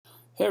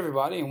Hey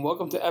everybody, and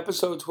welcome to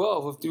episode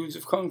 12 of Dudes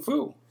of Kung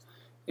Fu.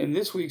 In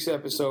this week's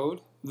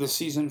episode, the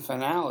season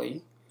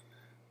finale,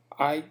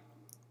 I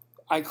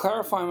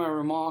clarify my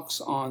remarks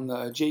on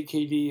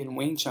JKD and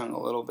Wing Chun a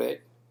little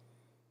bit.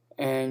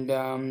 And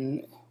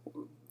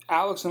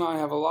Alex and I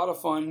have a lot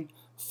of fun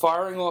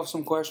firing off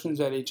some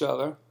questions at each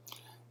other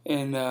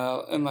in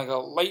like a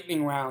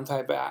lightning round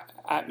type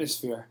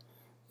atmosphere.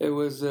 It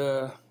was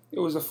a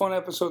fun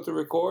episode to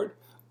record.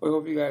 We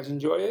hope you guys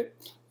enjoy it.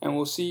 And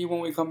we'll see you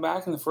when we come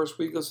back in the first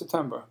week of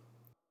September.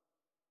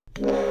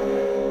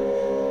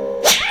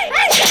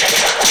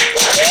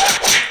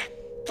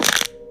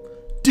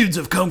 Dudes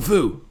of Kung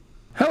Fu.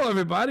 Hello,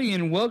 everybody,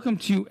 and welcome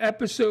to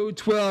episode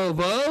 12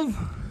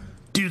 of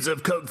Dudes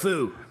of Kung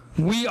Fu.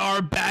 We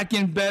Are Back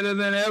and Better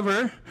Than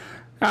Ever.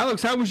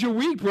 Alex, how was your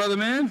week, brother,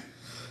 man?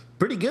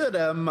 Pretty good.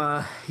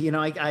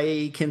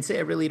 I can say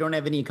I really don't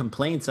have any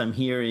complaints. I'm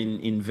here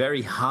in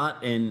very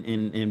hot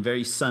and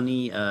very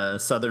sunny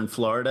southern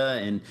Florida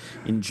and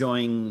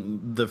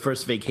enjoying the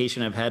first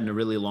vacation I've had in a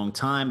really long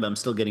time. But I'm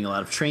still getting a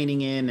lot of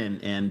training in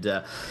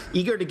and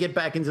eager to get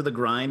back into the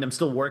grind. I'm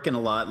still working a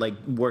lot, like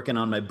working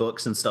on my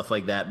books and stuff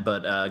like that.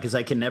 But because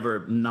I can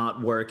never not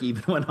work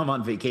even when I'm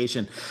on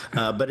vacation.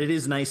 But it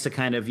is nice to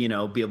kind of be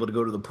able to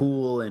go to the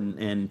pool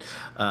and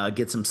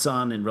get some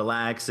sun and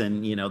relax.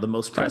 And the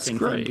most pressing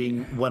thing being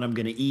what I'm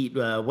going to eat.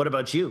 What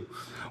about you?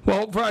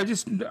 Well,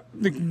 the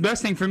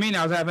best thing for me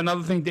now is I have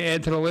another thing to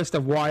add to the list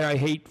of why I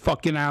hate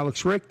fucking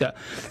Alex Richter.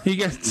 He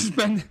gets to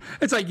spend,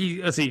 it's like,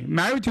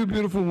 married to a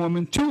beautiful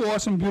woman, two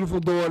awesome, beautiful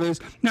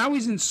daughters. Now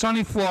he's in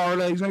sunny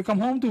Florida. He's going to come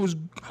home to his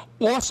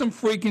awesome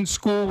freaking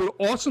school with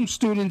awesome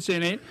students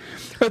in it.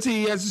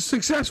 He has a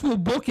successful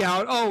book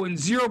out. Oh, and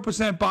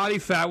 0% body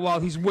fat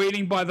while he's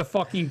waiting by the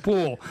fucking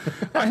pool.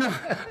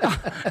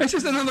 It's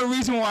just another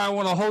reason why I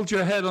want to hold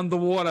your head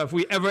underwater if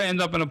we ever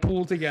end up in a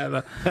pool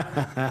together.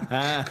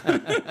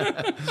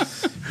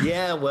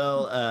 Yeah,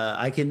 well,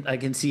 I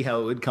can see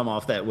how it would come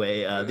off that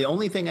way. The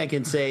only thing I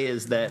can say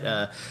is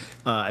that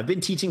I've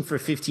been teaching for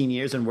 15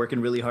 years and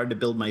working really hard to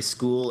build my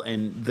school,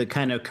 and the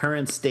kind of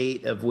current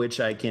state of which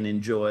I can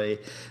enjoy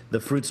the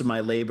fruits of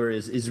my labor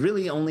is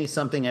really only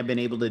something I've been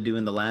able to do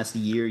in the last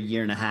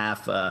year and a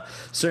half.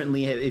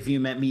 Certainly, if you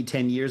met me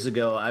 10 years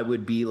ago, I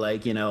would be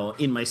like,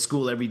 in my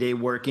school every day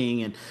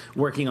working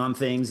on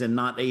things and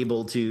not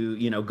able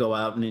to, go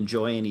out and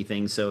enjoy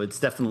anything. So I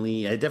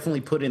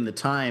definitely put in the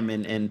time,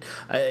 and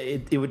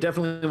it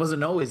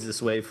wasn't always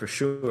this way for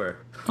sure.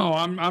 Oh,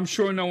 I'm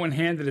sure no one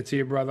handed it to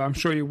you, brother. I'm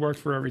sure you worked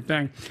for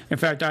everything. In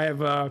fact, I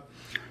have a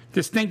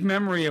distinct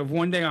memory of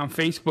one day on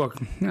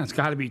Facebook. It's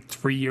got to be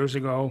 3 years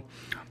ago.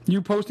 You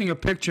posting a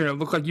picture. It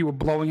looked like you were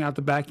blowing out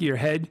the back of your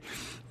head.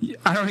 You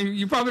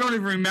probably don't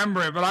even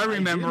remember it, but I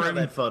remember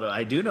it.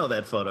 I do know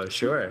that photo.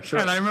 Sure.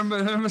 And I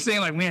remember saying,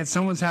 like, man,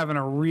 someone's having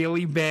a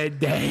really bad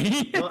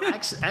day. Well,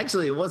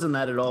 actually, it wasn't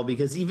that at all,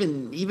 because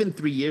even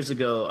 3 years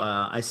ago,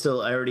 I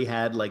already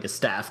had like a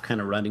staff kind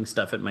of running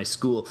stuff at my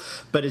school.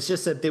 But it's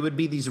just that there would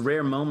be these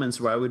rare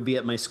moments where I would be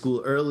at my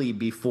school early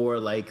before,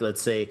 like,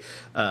 let's say,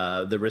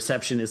 the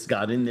receptionist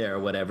got in there or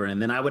whatever,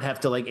 and then I would have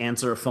to like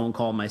answer a phone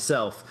call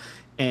myself,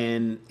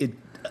 and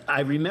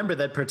I remember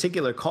that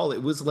particular call.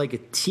 It was like a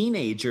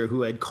teenager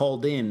who had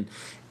called in,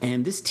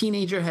 and this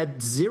teenager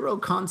had zero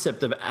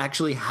concept of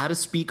actually how to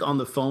speak on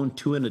the phone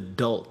to an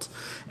adult.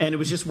 And it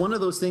was just one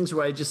of those things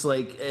where I just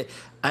like,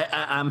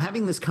 I'm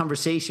having this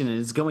conversation and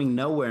it's going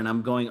nowhere, and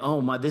I'm going,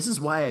 oh my, this is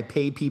why I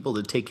pay people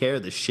to take care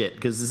of this shit,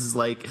 because this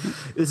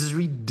is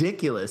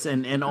ridiculous.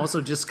 And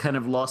also just kind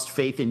of lost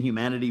faith in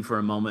humanity for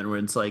a moment, where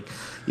it's like,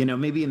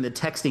 maybe in the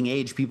texting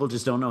age, people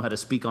just don't know how to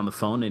speak on the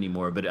phone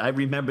anymore. But I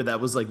remember that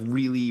was like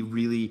really,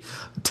 really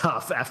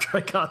tough after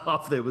I got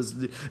off. It was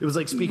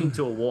like speaking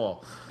to a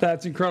wall.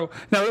 That's incredible.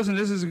 Now, listen,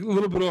 this is a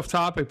little bit off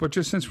topic, but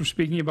just since we're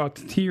speaking about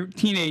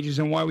teenagers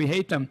and why we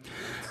hate them,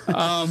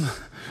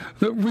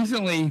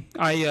 recently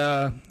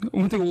I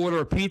went to go order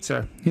a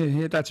pizza.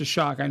 Yeah, that's a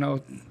shock, I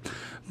know.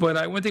 But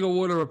I went to go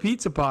order a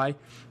pizza pie,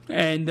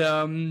 and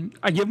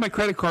I give my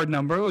credit card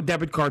number or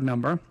debit card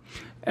number,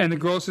 and the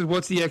girl says,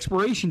 what's the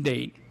expiration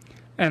date?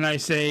 And I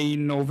say,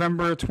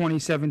 November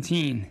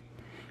 2017.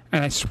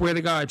 And I swear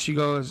to God, she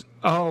goes,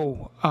 I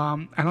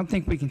don't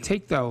think we can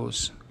take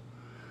those.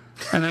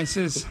 And I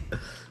says,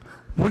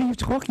 what are you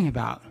talking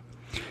about?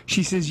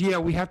 She says, yeah,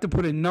 we have to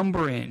put a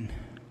number in.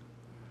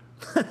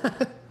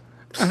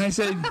 And I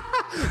said,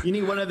 you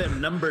need one of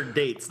them numbered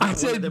dates,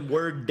 not one of them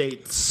word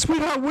dates.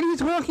 Sweetheart, what are you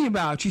talking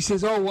about? She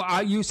says,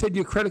 you said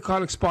your credit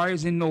card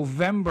expires in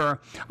November.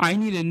 I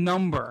need a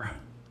number.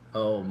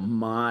 Oh,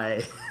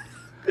 my.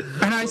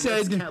 And I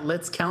said,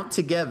 let's count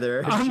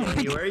together.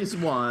 January's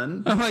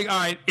 1. I'm like, all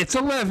right, it's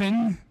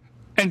 11.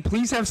 And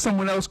please have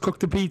someone else cook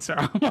the pizza.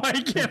 I'm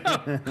like,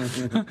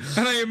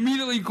 And I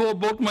immediately called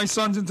both my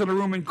sons into the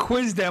room and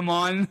quizzed them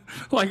on,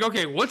 like,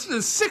 okay, what's the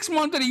 6th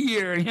month of the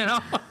year,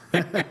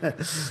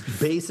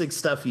 Basic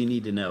stuff you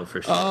need to know,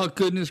 for sure. Oh,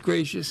 goodness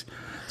gracious.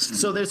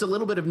 So there's a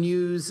little bit of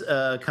news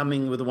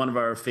coming with one of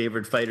our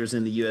favorite fighters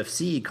in the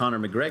UFC, Conor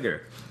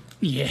McGregor.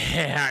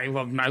 Yeah,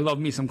 I love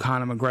me some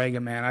Conor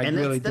McGregor, man. I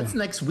really do. That's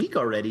next week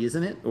already,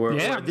 isn't it? Or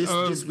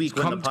this week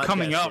when the podcast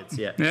coming up.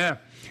 hits.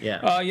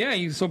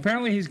 Yeah. So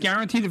apparently he's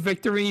guaranteed a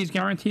victory. He's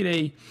guaranteed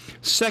a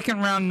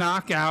second-round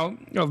knockout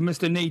of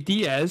Mr. Nate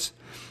Diaz,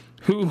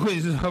 who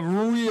is a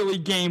really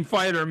game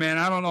fighter, man.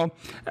 I don't know.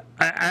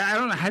 I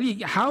don't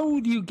know. How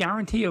do you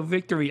guarantee a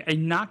victory, a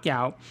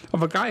knockout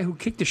of a guy who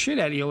kicked the shit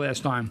out of you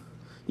last time?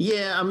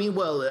 Yeah, I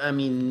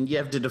mean, you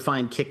have to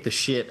define kick the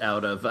shit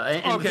out of.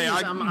 Okay,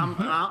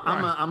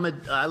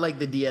 I like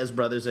the Diaz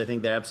brothers. I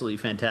think they're absolutely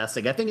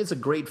fantastic. I think it's a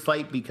great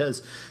fight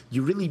because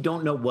you really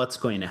don't know what's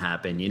going to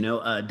happen.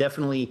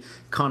 Definitely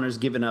Conor's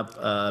given up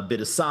a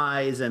bit of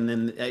size, and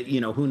then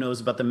who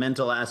knows about the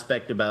mental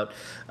aspect about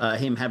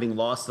him having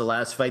lost the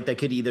last fight. That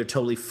could either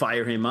totally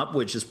fire him up,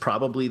 which is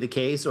probably the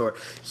case, or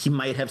he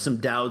might have some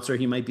doubts, or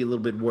he might be a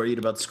little bit worried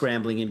about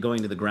scrambling and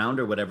going to the ground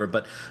or whatever.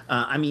 But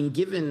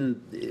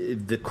given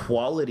the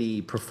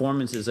quality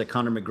performances that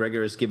Conor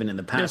McGregor has given in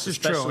the past,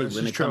 especially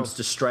when it comes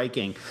to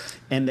striking,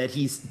 and that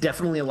he's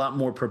definitely a lot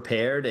more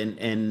prepared.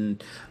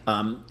 And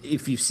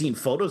if you've seen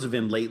photos of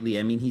him lately,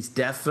 I mean, he's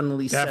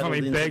definitely settled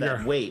into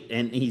that weight,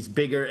 and he's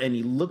bigger and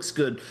he looks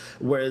good.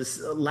 Whereas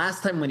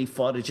last time when he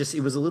fought, it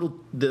was a little,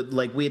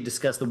 like we had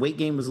discussed, the weight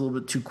gain was a little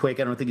bit too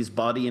quick. I don't think his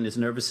body and his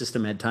nervous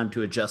system had time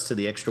to adjust to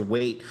the extra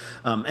weight.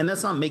 And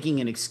that's not making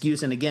an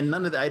excuse. And again,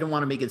 none of that, I don't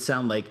want to make it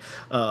sound like,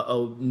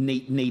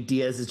 Nate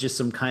Diaz is just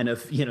some kind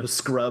of,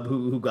 scrub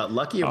who got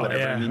lucky or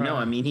whatever. Yeah, no.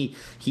 I mean,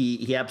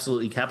 he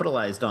absolutely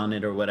capitalized on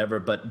it or whatever.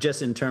 But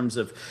just in terms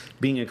of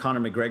being a Conor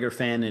McGregor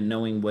fan and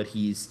knowing what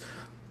he's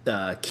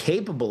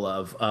capable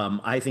of,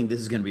 I think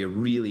this is going to be a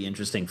really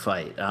interesting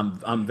fight.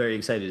 I'm very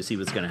excited to see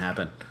what's going to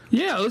happen.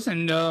 Yeah,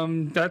 listen,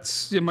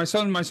 that's my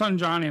son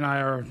Johnny and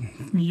I are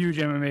huge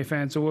MMA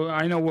fans, so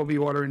I know we'll be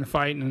ordering the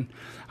fight, and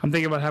I'm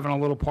thinking about having a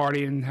little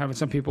party and having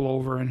some people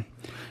over. And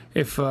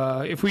if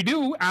we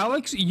do,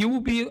 Alex, you will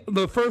be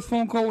the first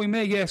phone call we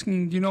make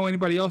asking, do you know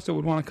anybody else that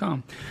would want to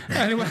come?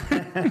 Anyway.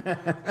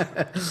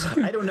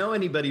 I don't know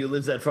anybody who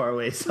lives that far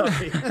away,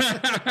 sorry.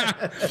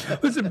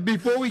 Listen,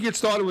 before we get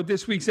started with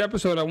this week's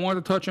episode, I want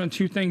to touch on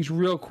two things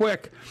real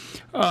quick,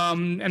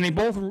 and they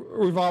both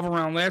revolve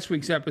around last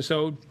week's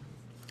episode.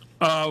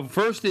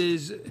 First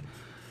is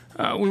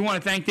we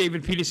want to thank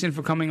David Peterson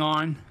for coming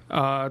on.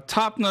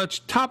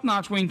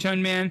 Top-notch Wing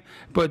Chun man,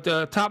 but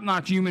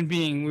top-notch human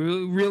being.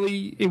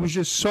 Really, it was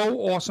just so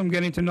awesome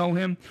getting to know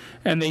him.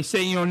 And they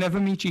say, never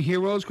meet your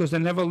heroes because they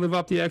never live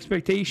up to your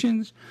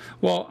expectations.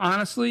 Well,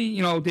 honestly,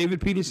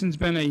 David Peterson's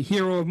been a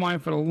hero of mine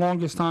for the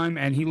longest time,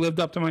 and he lived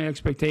up to my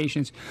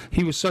expectations.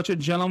 He was such a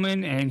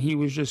gentleman, and he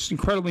was just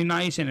incredibly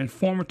nice and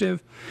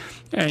informative,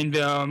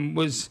 and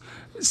was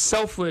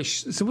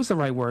selfish. So what's the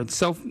right word?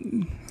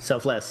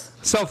 Selfless.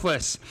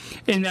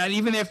 In that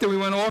even after we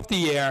went off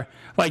the air,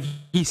 like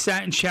he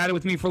sat and chatted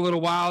with me for a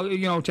little while,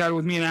 chatted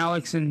with me and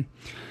Alex, and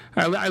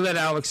I let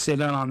Alex sit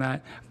in on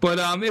that. But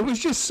it was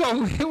just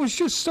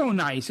so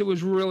nice. It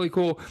was really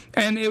cool.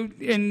 And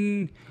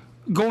in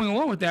going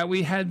along with that,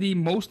 we had the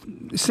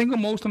single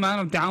most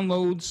amount of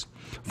downloads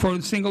for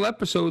a single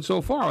episode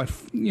so far.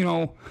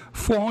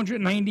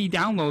 490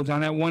 downloads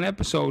on that one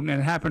episode, and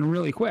it happened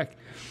really quick.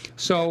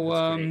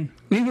 So,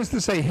 needless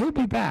to say, he'll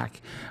be back.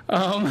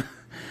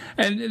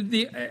 And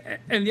the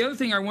other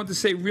thing I want to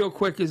say real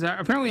quick is that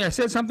apparently I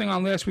said something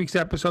on last week's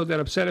episode that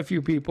upset a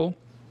few people,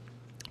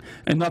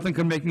 and nothing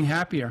could make me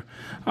happier.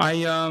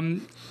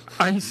 I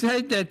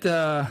said that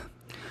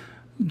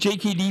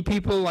JKD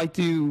people like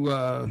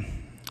to.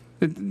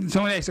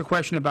 Someone asked a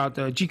question about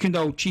Jeet Kune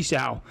Do Chi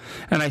Sao,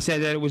 and I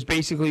said that it was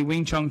basically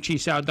Wing Chun Chi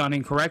Sao done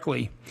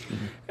incorrectly.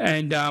 Mm-hmm.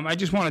 And I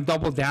just want to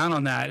double down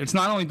on that. It's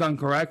not only done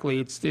correctly;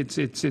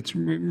 it's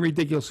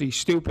ridiculously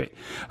stupid.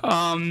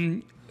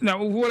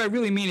 Now, what I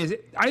really mean is,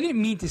 I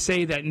didn't mean to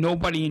say that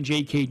nobody in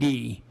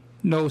JKD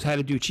knows how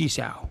to do Chi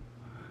Sao.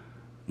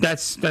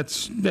 That's not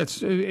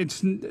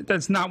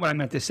what I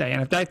meant to say.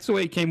 And if that's the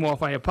way it came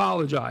off, I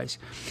apologize.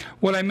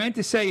 What I meant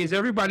to say is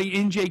everybody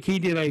in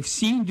JKD that I've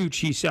seen do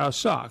Chi Sao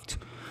sucked.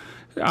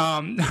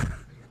 I'm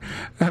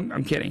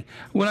kidding.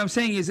 What I'm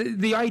saying is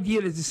the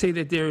idea is to say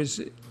that there's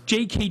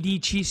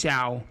JKD Chi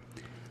Sao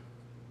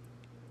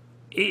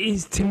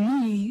is, to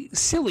me,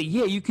 silly.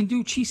 Yeah, you can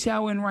do Chi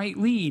Sao in right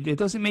lead. It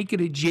doesn't make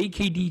it a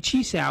JKD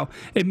Chi Sao.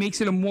 It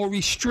makes it a more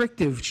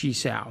restrictive Chi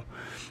Sao.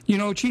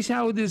 Chi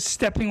Sao is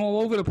stepping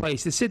all over the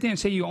place. To sit there and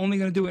say you're only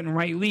going to do it in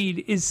right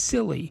lead is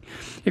silly.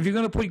 If you're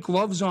going to put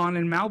gloves on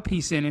and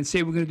mouthpiece in and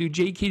say we're going to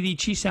do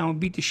JKD Chi Sao and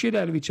beat the shit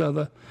out of each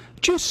other,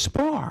 just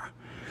spar.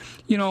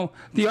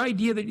 The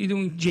idea that you're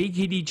doing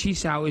JKD Chi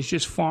Sao is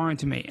just foreign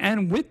to me.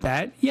 And with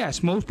that,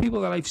 yes, most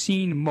people that I've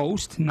seen,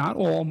 not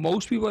all,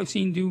 most people I've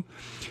seen do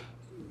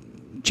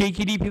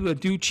JKD people that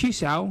do Chi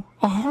Sao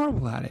are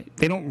horrible at it.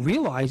 They don't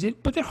realize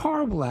it, but they're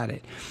horrible at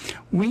it.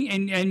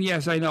 And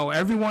yes, I know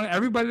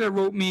everybody that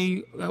wrote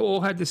me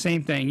all had the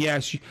same thing.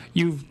 Yes,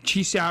 you've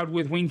Chi Sao'd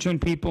with Wing Chun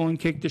people and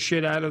kicked the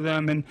shit out of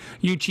them, and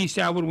you Chi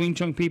Sao with Wing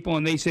Chun people,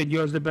 and they said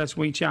yours the best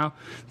Chi Sao.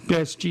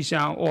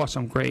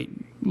 Awesome, great.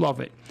 Love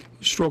it.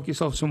 Stroke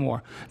yourself some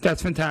more.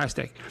 That's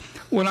fantastic.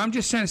 What I'm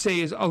just trying to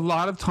say is a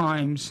lot of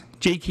times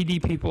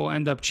JKD people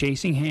end up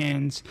chasing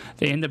hands.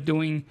 They end up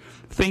doing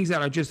things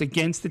that are just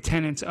against the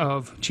tenets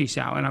of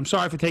Chisao. And I'm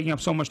sorry for taking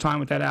up so much time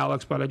with that,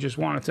 Alex, but I just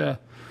wanted to.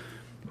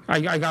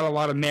 I got a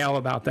lot of mail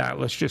about that,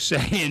 let's just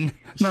say, and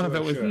none of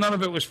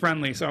it was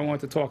friendly. So I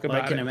wanted to talk about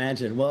it. I can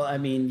imagine. Well, I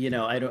mean,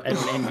 I don't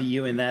envy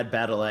you in that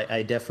battle.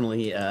 I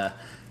definitely.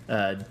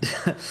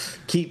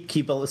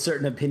 Keep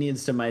certain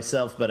opinions to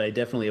myself, but I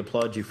definitely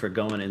applaud you for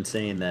going and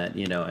saying that.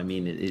 I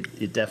mean,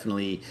 it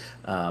definitely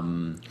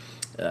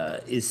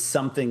is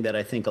something that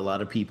I think a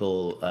lot of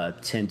people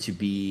tend to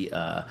be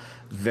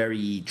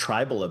very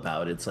tribal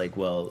about. It's like,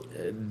 well,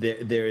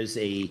 there is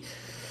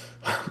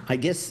I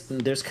guess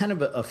there's kind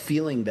of a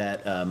feeling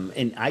that,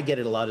 and I get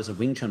it a lot as a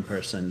Wing Chun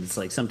person. It's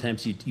like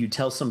sometimes you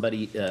tell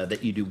somebody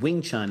that you do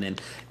Wing Chun,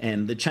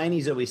 and the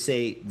Chinese always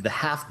say the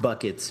half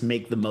buckets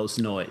make the most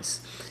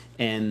noise.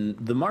 And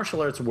the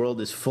martial arts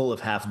world is full of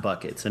half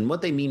buckets. And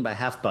what they mean by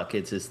half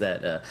buckets is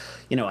that, a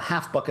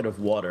half bucket of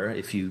water,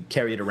 if you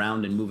carry it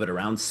around and move it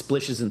around,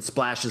 splishes and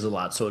splashes a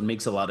lot, so it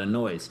makes a lot of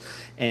noise.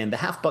 And the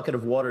half bucket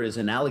of water is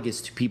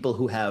analogous to people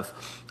who have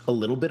a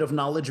little bit of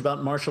knowledge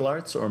about martial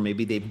arts, or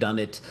maybe they've done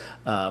it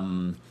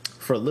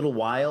for a little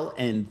while,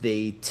 and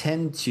they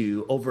tend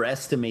to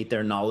overestimate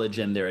their knowledge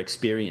and their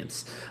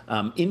experience.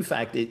 In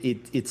fact,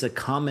 it's a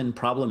common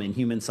problem in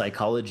human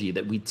psychology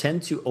that we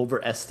tend to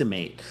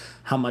overestimate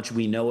how much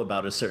we know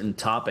about a certain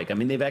topic. I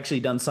mean, they've actually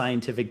done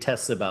scientific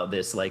tests about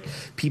this. Like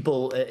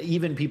people,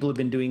 even people who've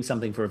been doing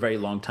something for a very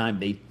long time,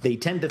 they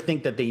tend to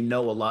think that they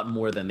know a lot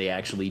more than they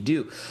actually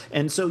do.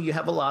 And so you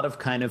have a lot of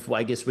kind of,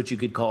 I guess, what you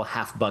could call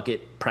half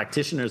bucket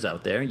practitioners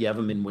out there. You have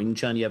them in Wing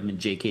Chun, you have them in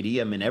JKD, you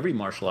have them in every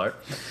martial art,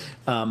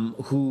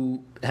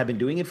 who have been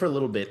doing it for a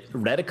little bit,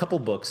 read a couple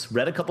books,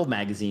 read a couple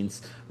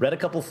magazines, read a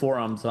couple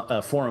forums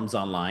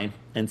online,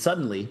 and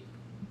suddenly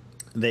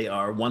they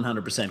are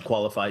 100%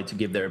 qualified to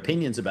give their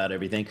opinions about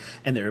everything,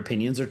 and their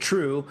opinions are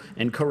true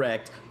and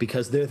correct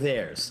because they're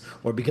theirs,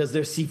 or because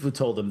their Sifu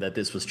told them that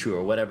this was true,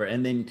 or whatever.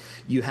 And then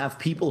you have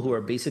people who are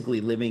basically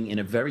living in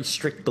a very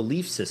strict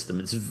belief system.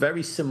 It's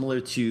very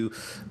similar to,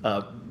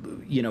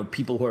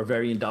 people who are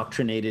very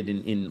indoctrinated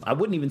in I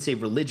wouldn't even say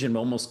religion, but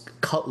almost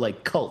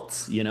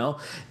cults,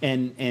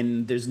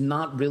 and there's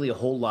not really a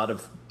whole lot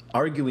of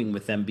arguing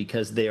with them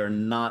because they are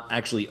not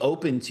actually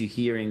open to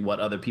hearing what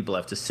other people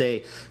have to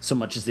say so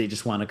much as they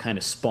just want to kind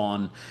of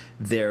spawn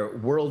their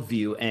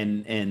worldview.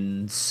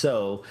 And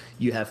so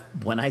you have,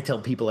 when I tell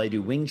people I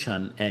do Wing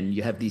Chun and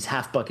you have these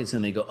half buckets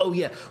and they go, oh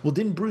yeah, well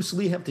didn't Bruce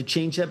Lee have to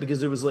change that because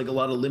there was like a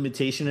lot of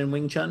limitation in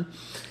Wing Chun?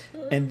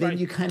 And then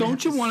you kind of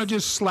don't you want to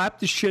just slap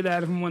the shit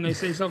out of them when they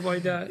say stuff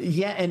like that?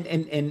 Yeah, and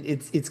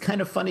it's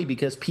kind of funny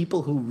because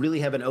people who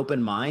really have an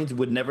open mind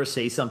would never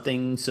say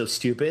something so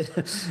stupid,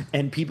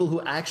 and people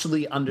who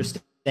actually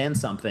understand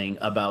something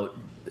about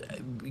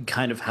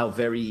kind of how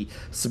very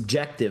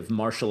subjective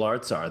martial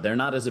arts are. They're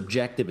not as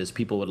objective as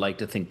people would like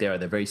to think they are.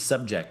 They're very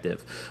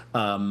subjective.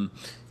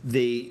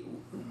 They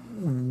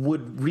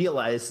would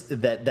realize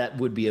that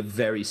would be a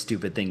very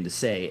stupid thing to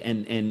say,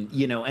 and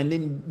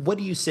then what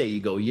do you say? You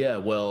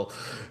go,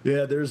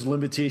 there's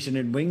limitation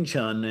in Wing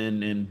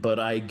Chun, but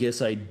I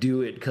guess I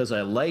do it because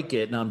I like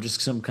it, and I'm just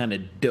some kind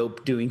of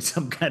dope doing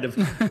some kind of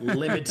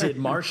limited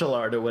martial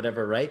art or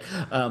whatever, right?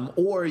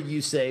 Or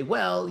you say,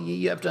 well,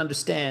 you have to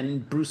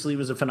understand, Bruce Lee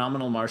was a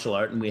phenomenal martial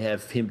art, and we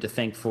have him to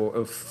thank for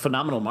a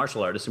phenomenal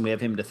martial artist, and we have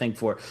him to thank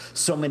for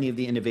so many of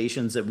the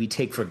innovations that we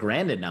take for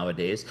granted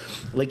nowadays,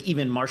 like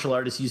even martial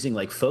artists using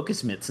like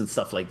focus mitts and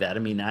stuff like that. I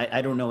mean,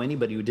 I don't know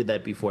anybody who did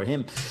that before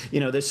him.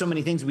 There's so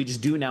many things we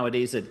just do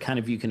nowadays that kind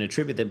of you can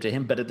attribute them to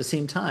him. But at the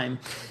same time,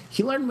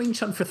 he learned Wing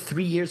Chun for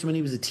 3 years when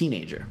he was a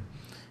teenager.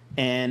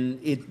 And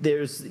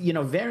there's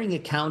varying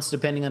accounts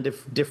depending on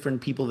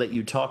different people that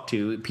you talk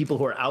to. People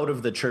who are out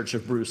of the church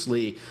of Bruce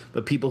Lee,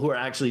 but people who are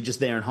actually just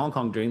there in Hong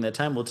Kong during that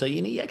time will tell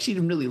you, he actually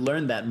didn't really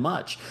learn that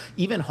much.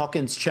 Even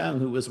Hawkins Chung,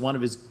 who was one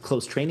of his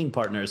close training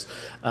partners,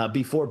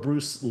 before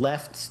Bruce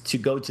left to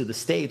go to the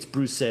States,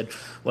 Bruce said,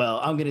 well,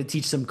 I'm going to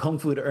teach some Kung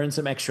Fu to earn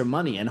some extra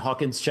money. And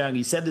Hawkins Chung,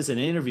 he said this in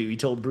an interview, he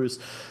told Bruce,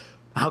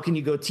 how can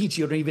you go teach?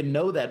 You don't even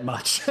know that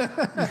much.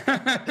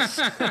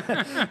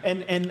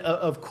 and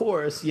of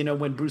course,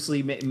 when Bruce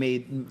Lee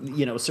made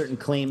certain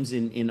claims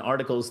in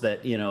articles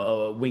that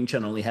Wing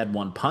Chun only had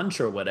one punch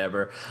or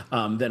whatever,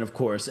 then of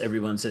course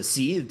everyone says,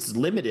 see, it's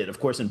limited. Of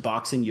course, in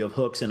boxing you have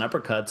hooks and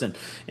uppercuts, and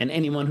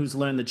anyone who's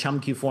learned the Chum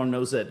Kyu form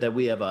knows that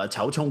we have a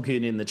Chao Chong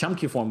Kyun in the Chum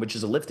Kyu form, which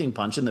is a lifting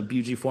punch, and the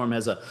Buji form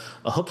has a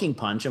hooking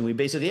punch, and we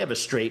basically have a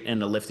straight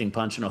and a lifting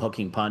punch and a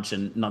hooking punch,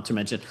 and not to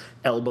mention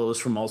elbows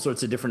from all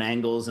sorts of different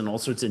angles and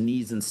all sorts of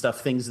knees and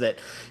stuff, things that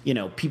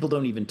people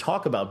don't even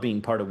talk about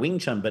being part of Wing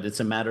Chun, but it's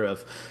a matter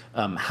of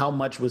how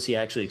much was he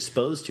actually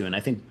exposed to. And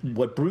I think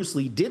what Bruce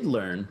Lee did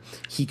learn,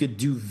 he could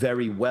do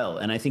very well,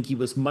 and I think he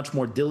was much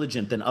more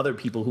diligent than other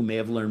people who may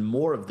have learned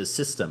more of the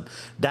system.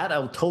 That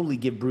I'll totally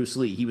give Bruce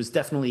Lee. He was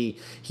definitely,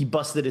 he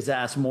busted his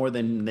ass more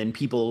than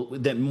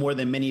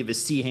many of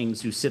his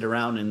C-hangs who sit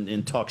around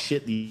and talk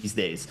shit these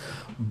days.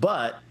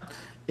 But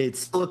it's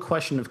still a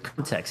question of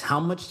context. How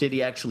much did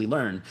he actually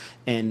learn,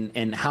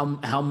 and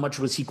how much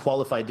was he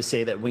qualified to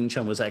say that Wing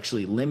Chun was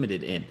actually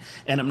limited in?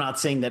 And I'm not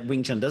saying that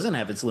Wing Chun doesn't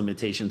have its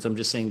limitations. I'm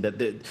just saying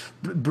that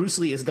Bruce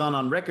Lee has gone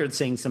on record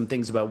saying some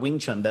things about Wing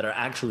Chun that are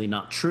actually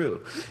not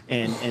true,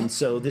 and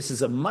so this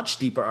is a much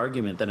deeper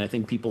argument than I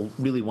think people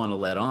really want to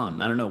let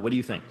on. I don't know. What do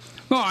you think?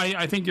 No,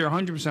 I think you're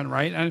 100%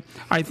 right, and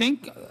I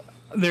think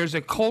there's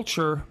a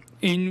culture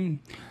within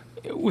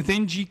the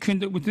Jeet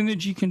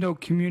Kune Do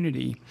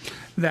community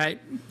that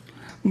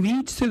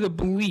leads to the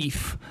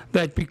belief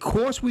that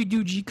because we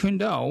do Jeet Kune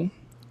Do,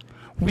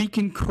 we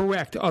can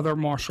correct other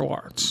martial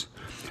arts.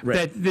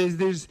 Right.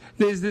 That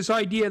there's this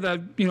idea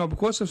that,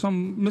 because of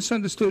some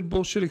misunderstood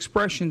bullshit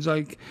expressions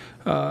like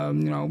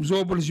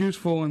absorb what is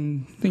useful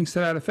and things to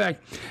that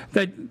effect,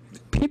 that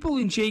people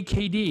in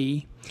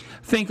JKD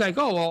think like,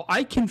 oh, well,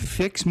 I can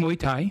fix Muay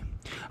Thai,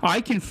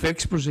 I can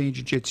fix Brazilian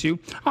Jiu-Jitsu.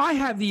 I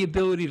have the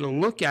ability to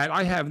look at.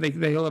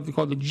 They have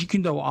called the Jeet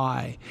Kune Do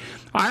eye.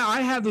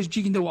 I have this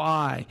Jeet Kune Do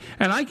eye,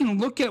 and I can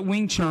look at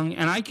Wing Chun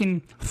and I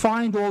can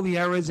find all the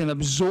errors and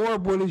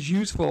absorb what is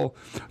useful,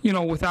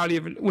 without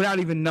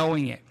even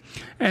knowing it.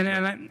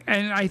 And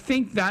I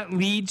think that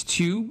leads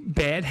to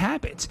bad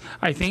habits.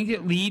 I think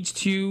it leads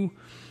to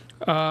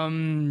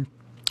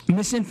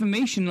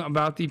misinformation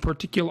about the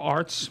particular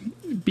arts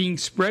being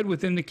spread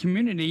within the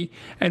community,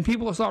 and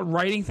people start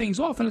writing things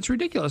off, and it's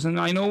ridiculous. And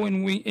I know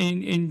in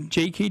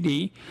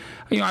JKD,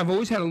 I've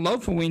always had a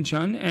love for Wing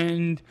Chun,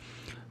 and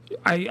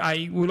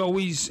I would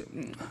always.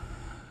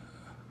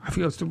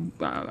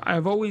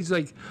 I've always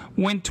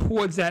went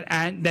towards that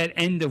end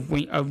of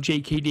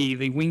JKD,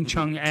 the Wing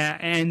Chun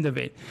end of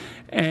it,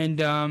 and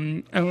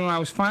when I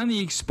was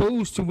finally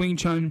exposed to Wing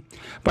Chun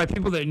by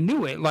people that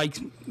knew it, like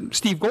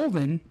Steve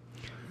Golden,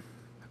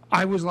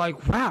 I was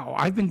like, wow,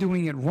 I've been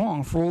doing it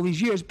wrong for all these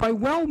years by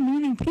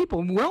well-meaning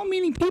people.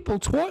 Well-meaning people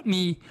taught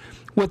me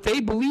what they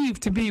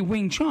believed to be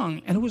Wing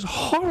Chun, and it was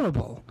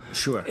horrible.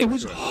 Sure. It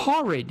was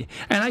horrid.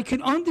 And I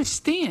could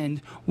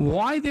understand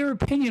why their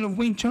opinion of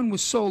Wing Chun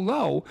was so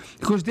low,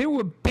 because they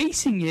were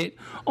basing it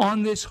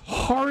on this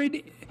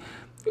horrid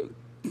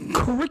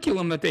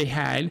curriculum that they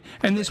had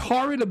and this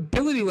horrid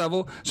ability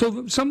level.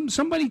 So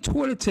somebody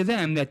taught it to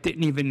them that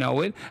didn't even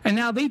know it, and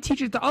now they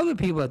teach it to other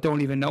people that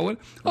don't even know it.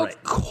 Right.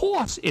 Of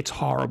course it's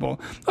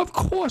horrible. Of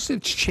course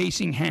it's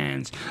chasing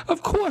hands.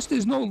 Of course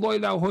there's no Loi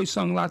Lao Hoi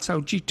Sung La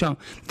Cao Ji Tung.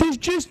 There's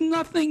just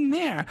nothing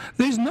there.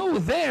 There's no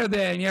there.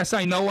 And yes,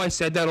 I know I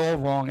said that all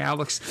wrong,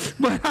 Alex,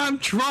 but I'm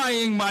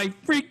trying my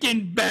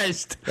freaking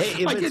best.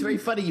 Hey, it's very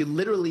funny. You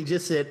literally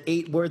just said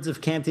 8 words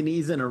of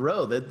Cantonese in a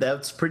row.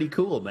 That's pretty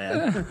cool,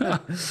 man.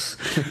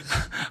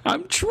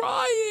 I'm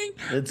trying.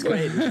 It's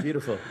great. It's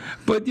beautiful.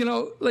 But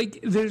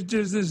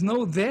there's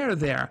no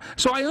there.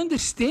 So I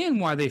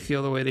understand why they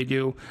feel the way they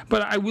do.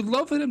 But I would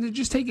love for them to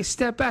just take a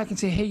step back and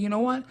say, hey, you know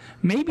what?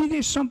 Maybe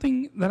there's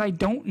something that I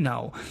don't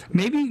know.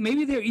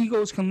 Maybe their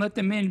egos can let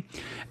them in,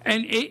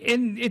 and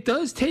it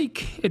does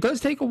take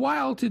a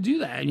while to do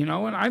that.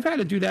 And I've had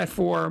to do that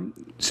for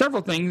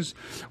several things,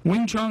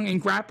 Wing Chun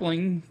and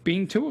grappling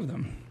being 2 of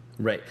them.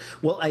 Right.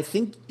 Well, I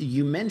think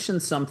you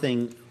mentioned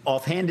something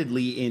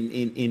offhandedly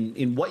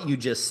in what you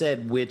just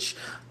said, which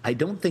I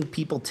don't think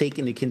people take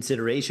into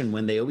consideration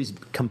when they always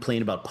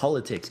complain about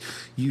politics.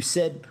 You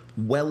said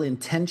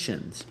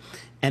well-intentioned.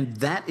 And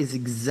that is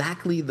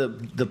exactly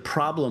the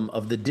problem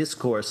of the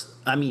discourse.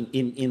 I mean,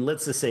 in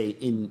let's just say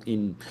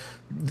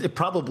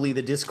probably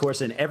the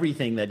discourse in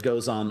everything that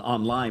goes on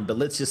online, but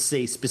let's just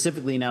say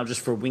specifically now just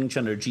for Wing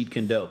Chun or Jeet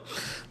Kune Do.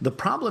 The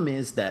problem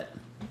is that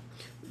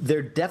there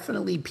are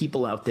definitely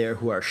people out there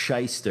who are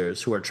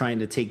shysters, who are trying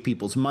to take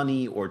people's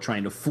money or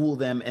trying to fool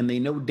them, and they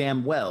know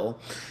damn well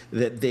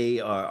that they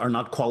are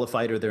not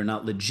qualified or they're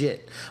not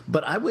legit.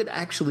 But I would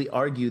actually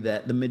argue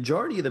that the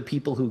majority of the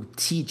people who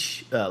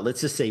teach,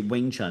 let's just say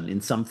Wing Chun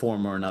in some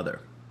form or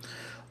another,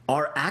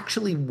 are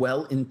actually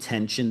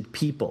well-intentioned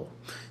people.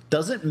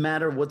 Doesn't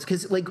matter what's,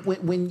 because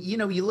when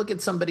you look at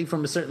somebody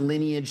from a certain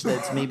lineage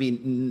that's maybe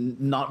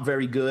not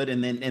very good,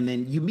 and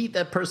then you meet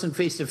that person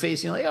face to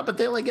face, you're like, oh, but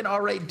they're like an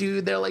all right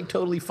dude, they're like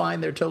totally fine,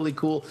 they're totally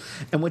cool.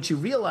 And what you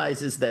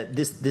realize is that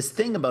this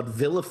thing about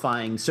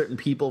vilifying certain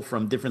people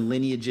from different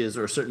lineages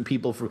or certain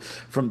people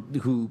from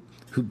who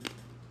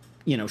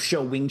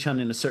show Wing Chun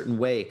in a certain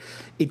way,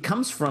 it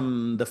comes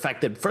from the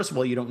fact that, first of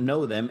all, you don't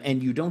know them,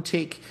 and you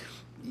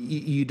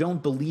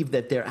don't believe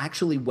that they're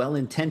actually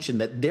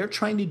well-intentioned, that they're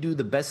trying to do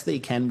the best they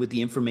can with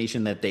the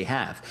information that they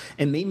have.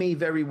 And they may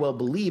very well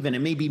believe, and it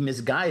may be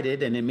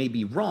misguided and it may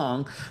be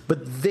wrong, but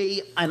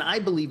I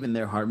believe in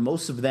their heart,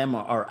 most of them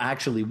are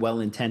actually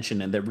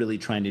well-intentioned and they're really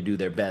trying to do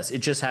their best. It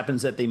just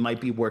happens that they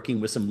might be working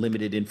with some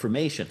limited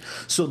information.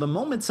 So the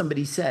moment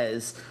somebody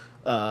says,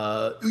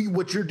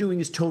 what you're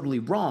doing is totally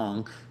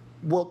wrong,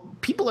 well,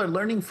 people are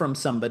learning from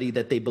somebody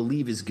that they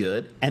believe is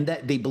good and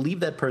that they believe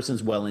that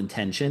person's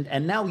well-intentioned.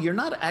 And now you're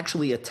not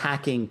actually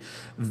attacking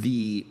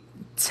the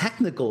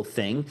technical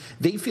thing.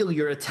 They feel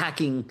you're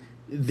attacking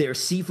their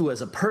Sifu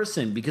as a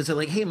person, because they're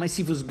like, hey, my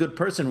Sifu's a good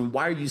person.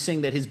 Why are you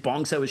saying that his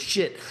Bong Sao is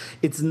shit?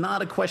 It's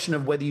not a question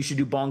of whether you should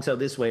do Bong Sao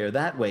this way or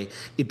that way.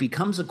 It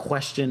becomes a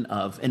question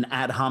of an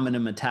ad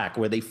hominem attack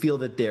where they feel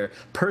that they're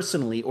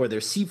personally or their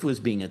Sifu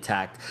is being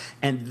attacked.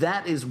 And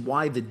that is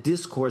why the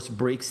discourse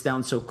breaks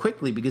down so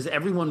quickly, because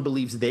everyone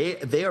believes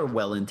they are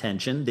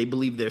well-intentioned. They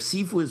believe their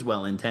Sifu is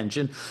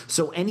well-intentioned.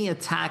 So any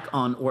attack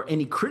on or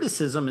any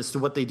criticism as to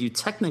what they do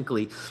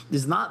technically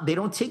is not, they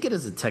don't take it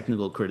as a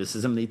technical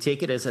criticism. They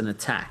take it as an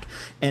attack.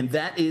 And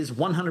that is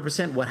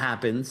 100% what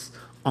happens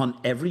on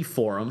every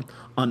forum,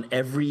 on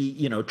every,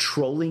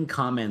 trolling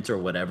comment or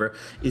whatever,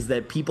 is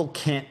that people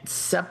can't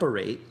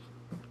separate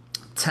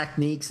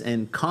techniques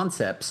and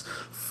concepts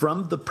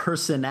from the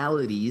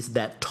personalities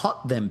that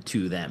taught them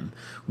to them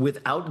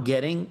without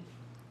getting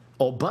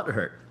all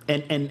butthurt.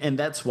 And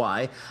that's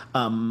why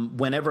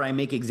whenever I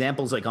make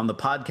examples like on the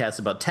podcast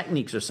about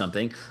techniques or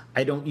something,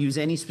 I don't use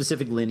any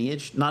specific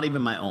lineage, not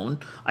even my own.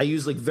 I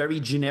use like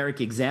very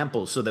generic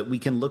examples so that we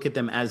can look at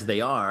them as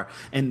they are,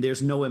 and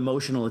there's no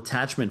emotional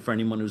attachment for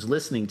anyone who's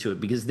listening to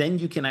it, because then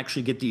you can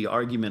actually get the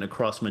argument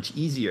across much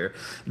easier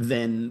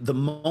than the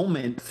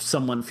moment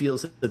someone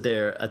feels that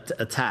they're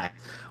attacked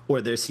or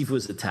their Sifu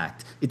is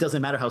attacked. It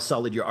doesn't matter how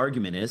solid your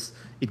argument is,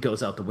 it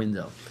goes out the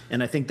window.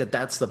 And I think that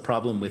that's the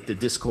problem with the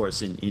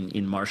discourse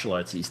in martial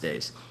arts these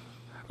days.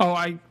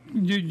 Oh,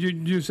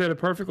 you said it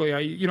perfectly.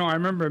 I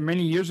remember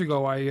many years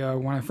ago,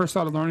 when I first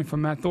started learning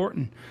from Matt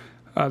Thornton,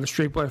 the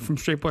Straight Blast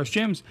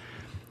Gyms,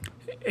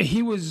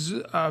 he was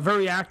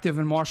very active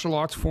in martial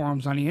arts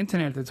forums on the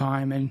internet at the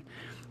time, and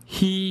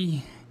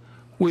he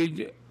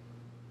would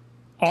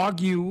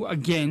argue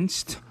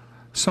against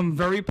some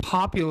very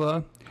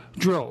popular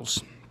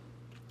drills.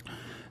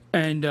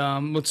 And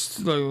let's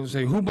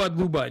say Hubud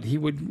Lubud. He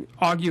would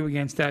argue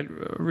against that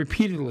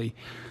repeatedly.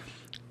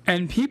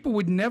 And people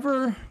would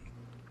never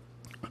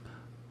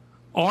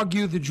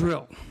argue the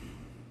drill.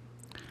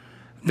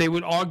 They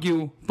would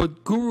argue,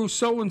 but Guru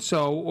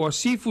so-and-so or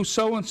Sifu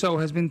so-and-so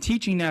has been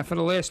teaching that for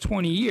the last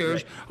 20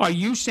 years. Right. Are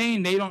you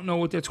saying they don't know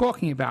what they're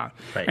talking about?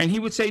 Right. And he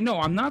would say, no,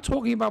 I'm not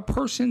talking about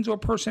persons or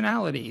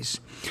personalities.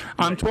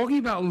 I'm talking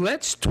about,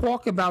 let's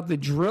talk about the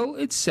drill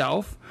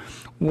itself.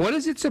 What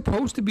is it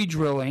supposed to be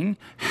drilling?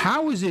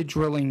 How is it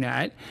drilling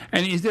that?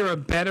 And is there a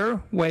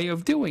better way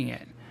of doing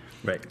it?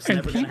 Right. It's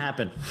never going to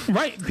happen.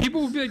 Right.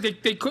 People would be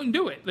like, they couldn't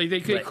do it. Like they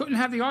couldn't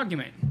have the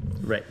argument.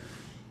 Right.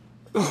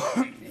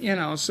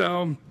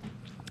 So...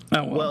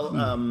 Oh,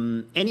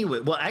 well, anyway,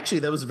 actually,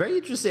 that was very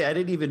interesting. I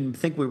didn't even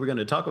think we were going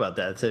to talk about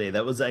that today.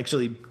 That was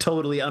actually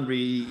totally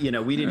we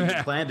didn't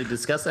even plan to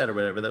discuss that or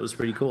whatever. That was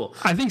pretty cool.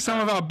 I think some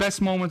of our best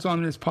moments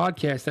on this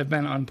podcast have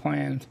been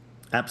unplanned.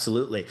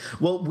 Absolutely.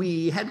 Well,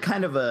 we had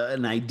kind of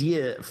an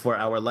idea for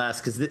our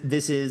last, because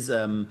this is,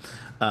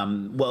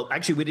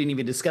 actually, we didn't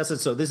even discuss it.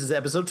 So this is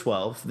episode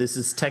 12. This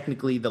is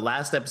technically the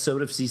last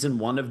episode of season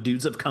 1 of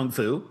Dudes of Kung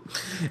Fu.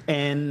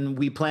 And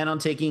we plan on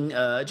taking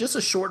just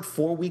a short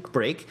 4-week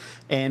break.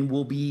 And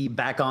we'll be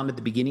back on at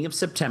the beginning of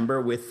September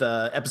with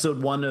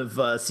episode 1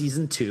 of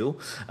season 2.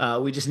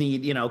 We just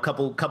need, a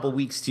couple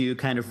weeks to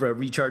kind of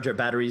recharge our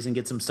batteries and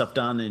get some stuff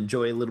done and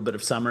enjoy a little bit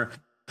of summer.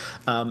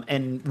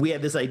 And we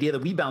had this idea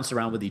that we bounced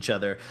around with each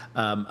other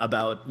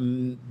about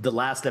the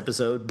last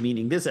episode,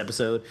 meaning this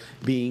episode,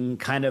 being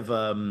kind of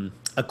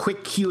a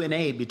quick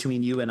Q&A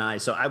between you and I.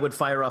 So I would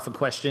fire off a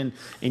question,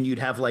 and you'd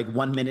have like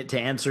 1 minute to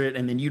answer it,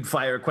 and then you'd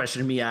fire a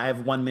question to me. I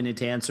have 1 minute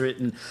to answer it.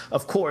 And,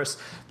 of course,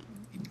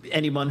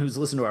 anyone who's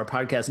listened to our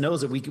podcast knows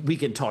that we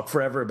can talk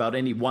forever about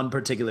any one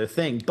particular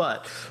thing,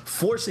 but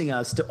forcing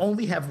us to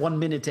only have 1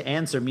 minute to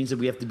answer means that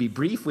we have to be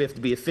brief, we have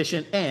to be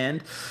efficient,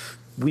 and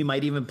we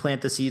might even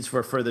plant the seeds for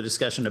a further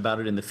discussion about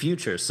it in the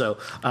future. So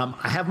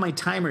I have my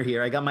timer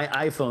here. I got my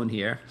iPhone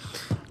here.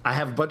 I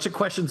have a bunch of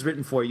questions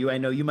written for you. I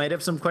know you might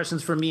have some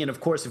questions for me. And,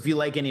 of course, if you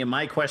like any of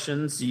my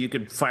questions, you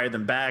could fire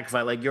them back. If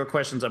I like your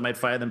questions, I might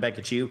fire them back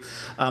at you.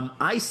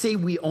 I say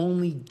we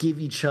only give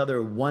each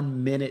other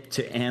 1 minute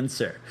to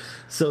answer.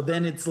 So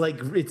then it's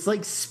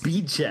like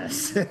speed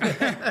chess.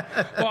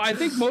 Well, I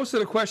think most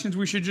of the questions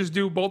we should just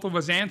do both of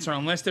us answer,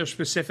 unless they're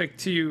specific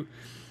to you.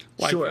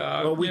 Like, sure.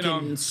 Or we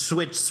can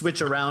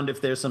switch around if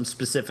there's some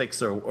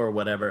specifics or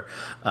whatever.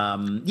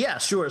 Yeah,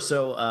 sure.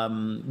 So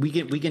we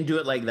can do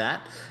it like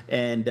that,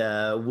 and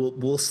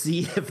we'll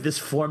see if this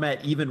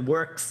format even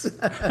works,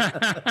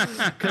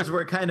 because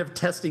we're kind of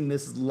testing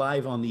this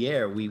live on the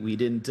air. We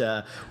didn't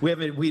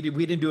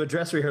do a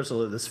dress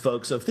rehearsal of this,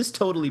 folks. So if this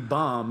totally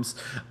bombs,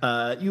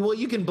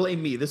 you can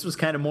blame me. This was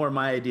kind of more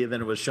my idea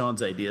than it was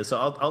Sean's idea. So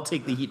I'll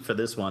take the heat for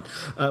this one.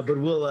 But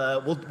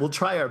we'll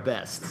try our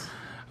best.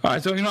 All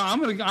right, so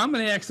I'm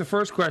gonna ask the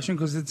first question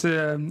because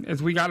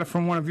it's we got it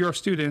from one of your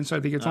students.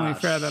 I think it's only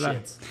fair that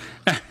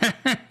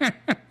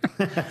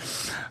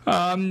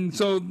I.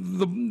 So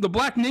the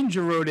Black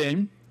Ninja wrote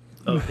in.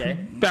 Okay.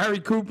 Barry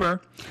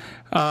Cooper.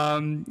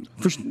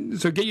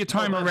 So get your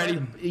timer ready.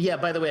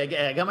 By the way,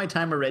 I got my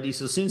timer ready.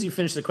 So as soon as you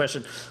finish the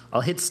question,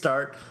 I'll hit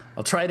start.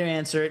 I'll try to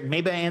answer it.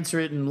 Maybe I answer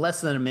it in less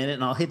than a minute,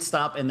 and I'll hit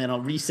stop, and then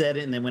I'll reset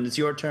it. And then when it's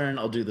your turn,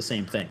 I'll do the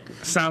same thing.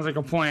 Sounds like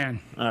a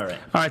plan. All right.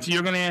 All right, so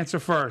you're going to answer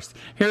first.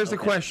 Here's the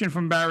question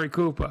from Barry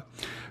Cooper.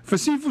 For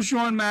Sifu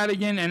Sean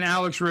Madigan and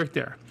Alex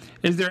Richter,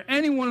 is there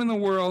anyone in the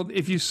world,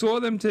 if you saw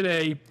them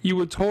today, you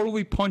would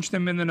totally punch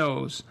them in the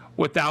nose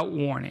without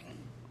warning?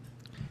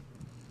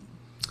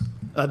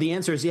 The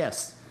answer is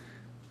yes.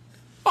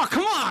 Oh,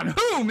 come on.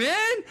 Who,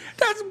 man?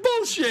 That's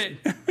bullshit.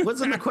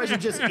 Wasn't the question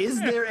just,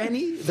 is there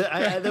any?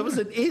 That was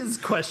an is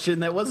question.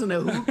 That wasn't a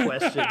who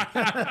question.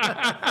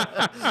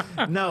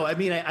 No, I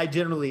mean, I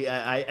generally,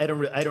 I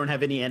don't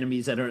have any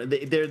enemies.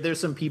 There's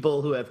some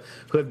people who have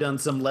done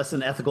some less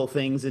than ethical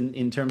things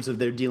in terms of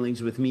their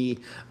dealings with me.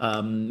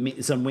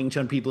 Some Wing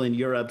Chun people in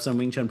Europe, some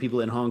Wing Chun people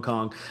in Hong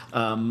Kong.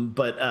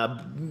 But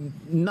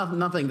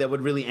nothing that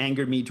would really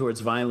anger me towards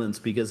violence,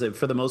 because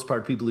for the most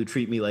part, people who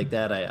treat me like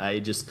that, I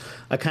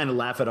kind of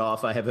laugh it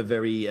off. I have a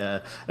very,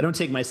 I don't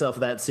take myself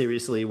that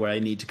seriously where I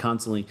need to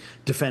constantly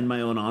defend my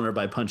own honor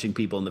by punching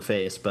people in the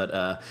face.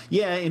 But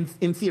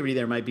in theory,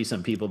 there might be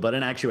some people, but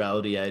in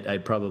actuality,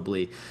 I'd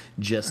probably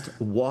just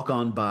walk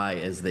on by,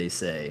 as they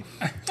say.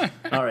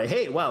 All right.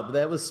 Hey, wow,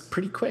 that was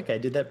pretty quick. I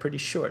did that pretty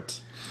short.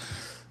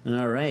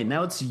 All right.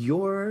 Now it's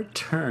your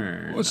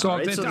turn. So, all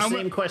right, so the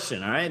same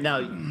question. All right. Now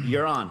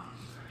you're on.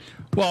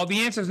 Well, the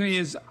answer to me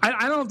is, I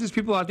don't know if there's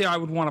people out there I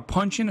would want to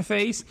punch in the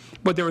face,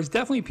 but there is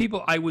definitely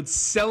people I would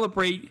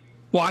celebrate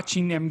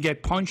watching them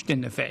get punched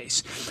in the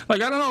face. I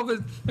don't know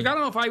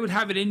if I would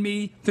have it in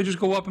me to just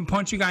go up and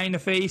punch a guy in the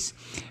face.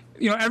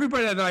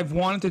 Everybody that I've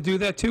wanted to do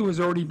that to has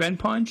already been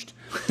punched.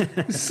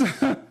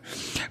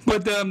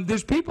 But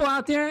there's people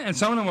out there, and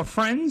some of them are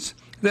friends,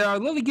 that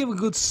I'd love to give a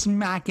good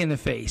smack in the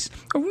face.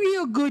 A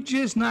real good,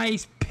 just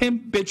nice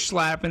pimp bitch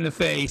slap in the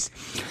face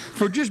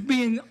for just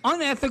being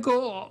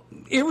unethical,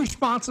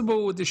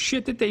 irresponsible with the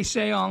shit that they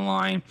say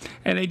online,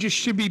 and they just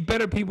should be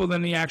better people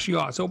than they actually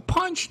are. So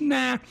punch,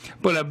 nah,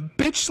 but a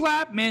bitch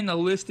slap, man, the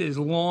list is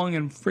long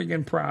and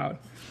friggin' proud.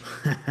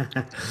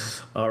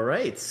 All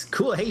right,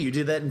 cool. Hey, you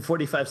did that in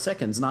 45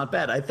 seconds. Not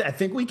bad. I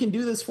think we can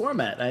do this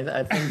format.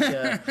 I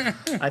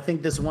think I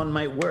think this one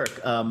might work.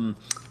 So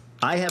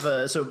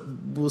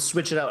we'll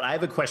switch it out. I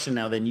have a question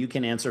now, then you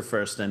can answer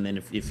first, and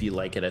then if you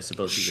like it, I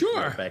suppose you can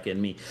throw it back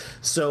in me.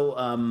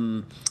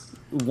 So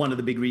one of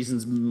the big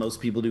reasons most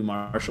people do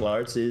martial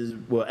arts is,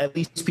 well, at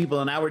least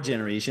people in our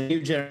generation,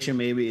 new generation,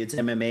 maybe it's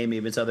MMA,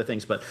 maybe it's other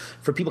things, but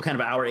for people kind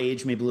of our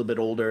age, maybe a little bit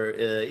older,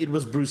 it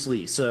was Bruce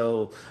Lee.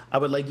 So I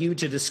would like you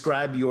to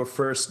describe your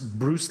first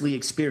Bruce Lee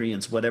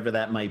experience, whatever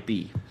that might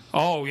be.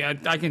 Oh, yeah,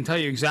 I can tell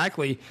you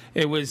exactly.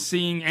 It was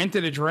seeing Enter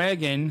the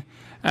Dragon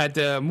at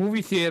the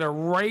movie theater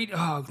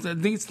I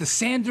think it's the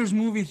Sanders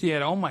movie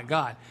theater. Oh, my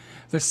God.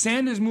 The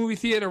Sanders movie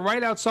theater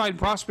right outside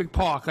Prospect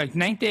Park, like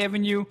 9th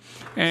Avenue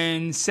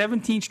and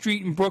 17th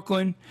Street in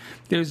Brooklyn.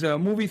 There's a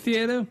movie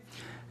theater.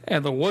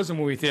 And there was a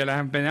movie theater. I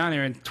haven't been down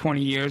there in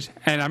 20 years.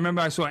 And I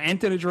remember I saw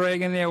Enter the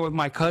Dragon there with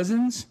my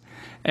cousins.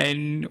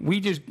 And we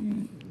just...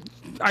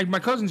 my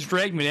cousins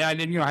dragged me there. I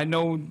didn't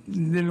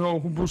know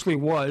who Bruce Lee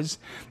was,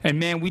 and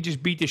man, we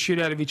just beat the shit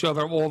out of each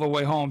other all the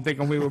way home,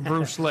 thinking we were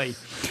Bruce Lee.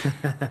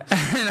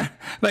 And,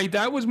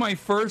 that was my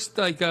first.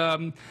 I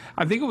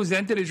think it was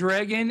Enter the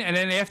Dragon, and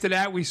then after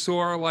that, we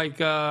saw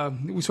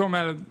him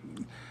at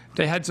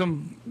they had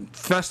some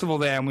festival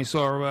there, and we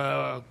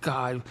saw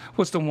God,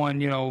 what's the one?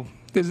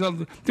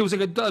 There was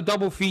like a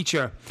double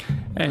feature,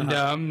 and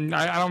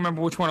I don't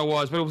remember which one it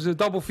was, but it was a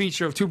double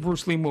feature of two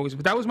Bruce Lee movies.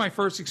 But that was my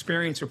first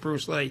experience with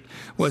Bruce Lee,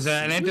 was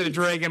an Enter the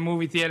Dragon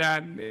movie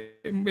theater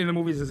in the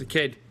movies as a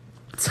kid.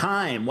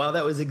 Time. Wow,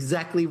 that was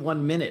exactly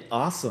 1 minute.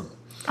 Awesome.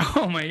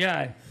 Oh, my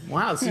God.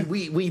 Wow. See,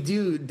 we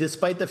do,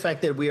 despite the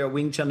fact that we are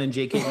Wing Chun and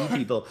JKD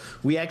people,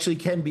 we actually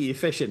can be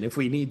efficient if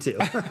we need to.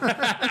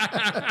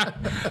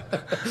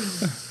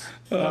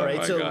 All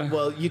right,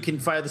 well, you can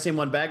fire the same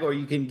one back, or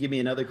you can give me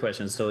another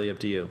question. It's totally up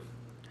to you.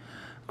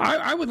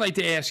 I would like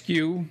to ask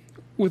you,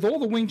 with all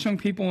the Wing Chun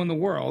people in the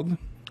world,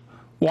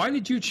 why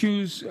did you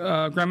choose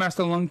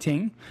Grandmaster Lung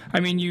Ting? I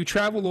mean, you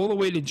traveled all the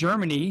way to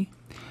Germany.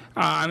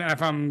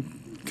 If I'm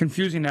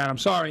confusing that, I'm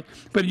sorry,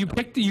 but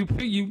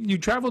you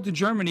traveled to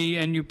Germany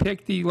and you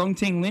picked the Lung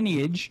Ting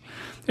lineage.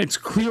 It's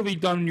clearly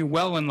done you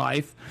well in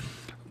life.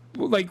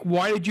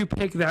 Why did you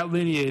pick that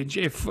lineage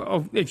if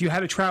you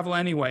had to travel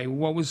anyway?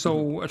 What was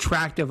so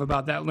attractive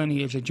about that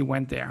lineage that you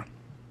went there?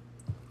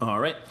 All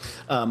right.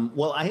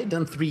 Well, I had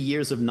done 3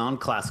 years of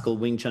non-classical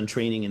Wing Chun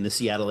training in the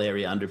Seattle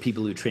area under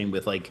people who trained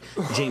with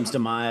James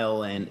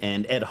DeMille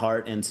and Ed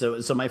Hart. And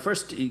so my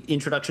first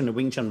introduction to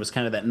Wing Chun was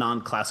kind of that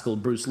non-classical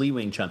Bruce Lee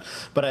Wing Chun.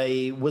 But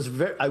I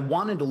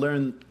wanted to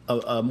learn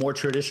a more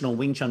traditional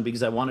Wing Chun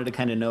because I wanted to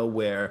kind of know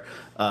where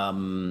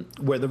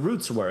the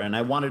roots were, and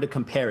I wanted to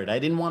compare it. I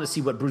didn't want to see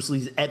what Bruce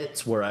Lee's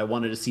edits were. I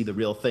wanted to see the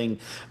real thing,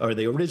 or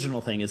the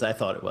original thing as I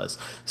thought it was.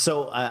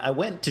 So I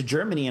went to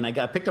Germany and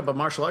I picked up a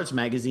martial arts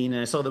magazine,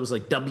 and I saw there was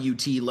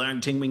WT Learn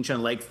Ting Wing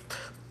Chun,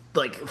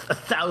 like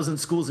 1,000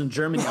 schools in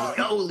Germany. I was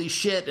like, holy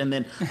shit. And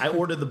then I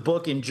ordered the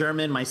book in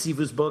German, my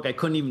Sifu's book. I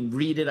couldn't even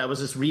read it. I was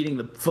just reading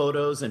the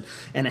photos, and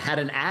it had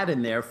an ad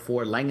in there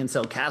for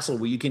Langenfeld Castle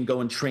where you can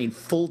go and train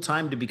full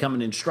time to become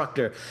an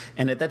instructor.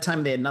 And at that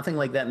time, they had nothing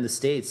like that in the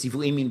States.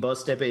 Sifu Emin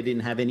Bostepe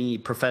didn't have any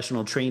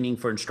professional training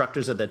for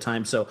instructors at that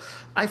time. So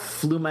I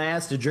flew my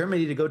ass to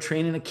Germany to go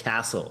train in a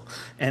castle.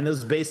 And it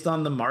was based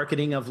on the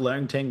marketing of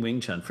Leung Teng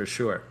Wing Chun for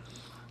sure.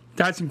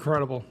 That's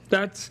incredible.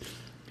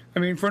 I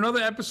mean, for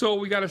another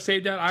episode, we got to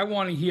save that. I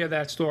want to hear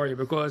that story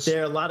because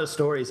there are a lot of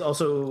stories.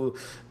 Also,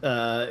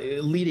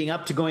 leading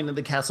up to going to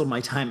the castle,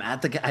 my time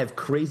at I have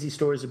crazy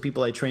stories of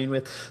people I train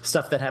with,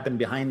 stuff that happened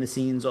behind the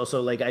scenes.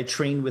 Also, like I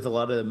trained with a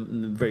lot of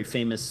very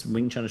famous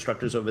Wing Chun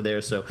instructors over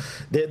there. So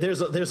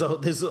there's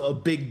a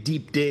big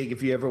deep dig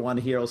if you ever want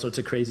to hear all sorts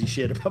of crazy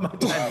shit about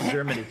my time in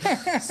Germany.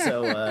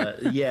 So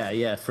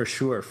yeah, for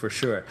sure.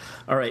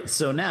 All right,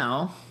 so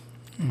now.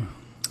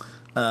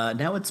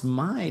 Now it's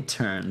my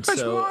turn. It's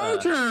my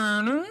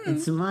turn.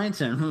 It's my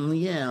turn.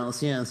 Yes.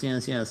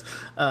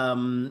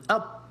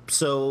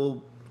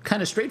 So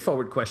kind of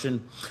straightforward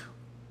question.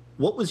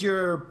 What is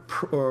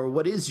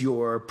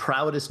your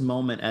proudest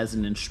moment as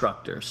an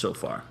instructor so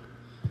far?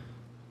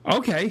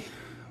 Okay.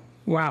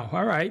 Wow.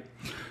 All right.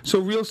 So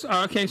so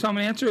I'm going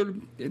to answer.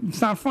 It's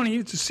not funny.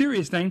 It's a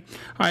serious thing.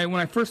 When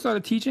I first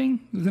started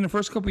teaching, within the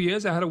first couple of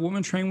years, I had a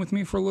woman train with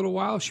me for a little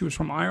while. She was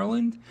from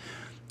Ireland.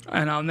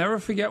 And I'll never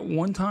forget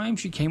one time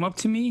she came up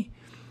to me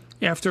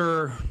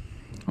after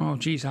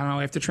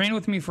training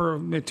with me for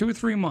 2 or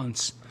 3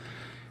 months.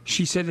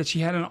 She said that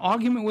she had an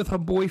argument with her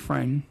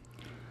boyfriend,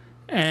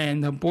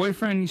 and the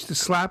boyfriend used to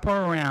slap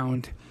her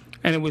around,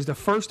 and it was the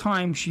first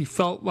time she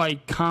felt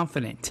like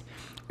confident.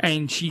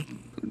 And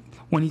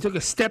when he took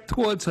a step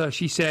towards her,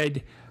 she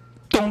said,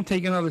 "Don't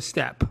take another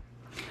step."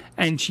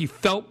 And she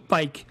felt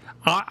like,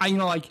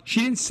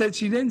 she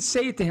didn't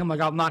say it to him like,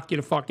 "I'll knock you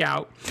the fuck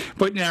out,"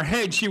 but in her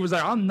head she was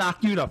like, "I'll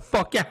knock you the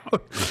fuck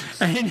out."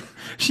 And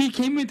she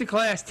came into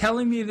class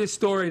telling me this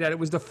story that it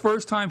was the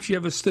first time she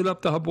ever stood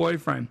up to her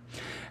boyfriend,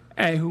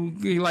 and who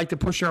he liked to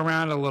push her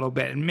around a little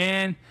bit. And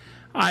man,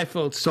 I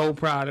felt so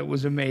proud. It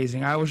was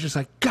amazing. I was just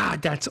like,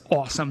 God, that's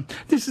awesome.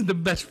 This is the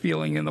best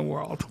feeling in the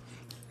world,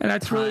 and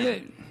that's really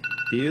it.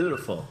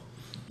 Beautiful.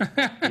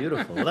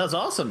 Well, that's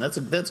awesome.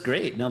 That's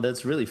great. No,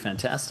 that's really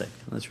fantastic.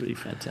 Well,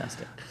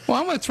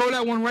 I'm going to throw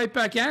that one right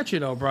back at you,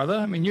 though, brother.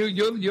 I mean, you're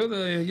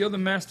the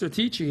master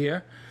teacher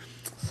here.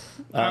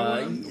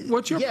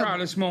 What's your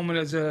proudest moment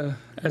as a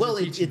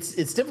teacher?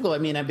 It's difficult. I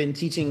mean, I've been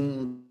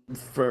teaching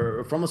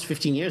for almost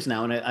 15 years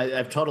now, and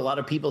I've taught a lot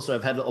of people, so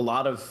I've had a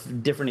lot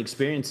of different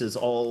experiences.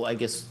 All, I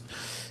guess,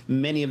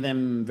 many of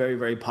them very,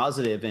 very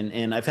positive,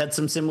 and I've had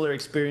some similar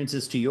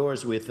experiences to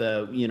yours with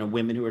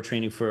women who are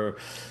training for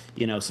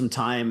some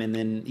time, and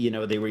then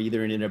they were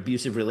either in an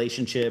abusive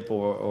relationship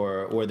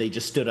or they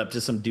just stood up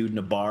to some dude in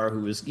a bar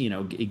who was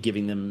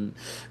giving them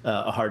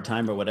a hard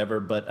time or whatever.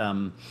 But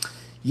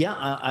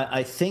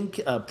I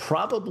think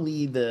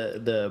probably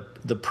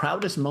the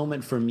proudest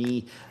moment for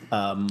me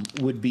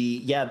would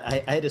be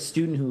I had a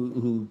student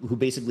who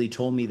basically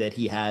told me that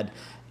he had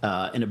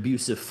an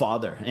abusive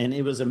father, and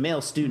it was a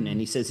male student,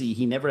 and he says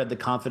he never had the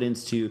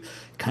confidence to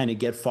kind of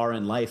get far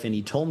in life, and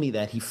he told me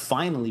that he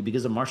finally,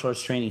 because of martial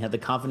arts training, had the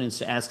confidence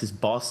to ask his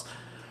boss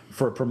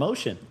for a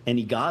promotion, and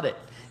he got it.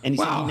 And he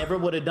said he never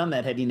would have done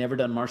that had he never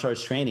done martial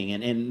arts training.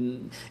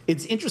 And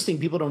it's interesting,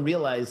 people don't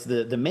realize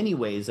the many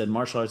ways that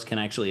martial arts can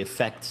actually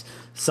affect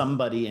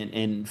somebody,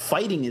 and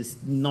fighting is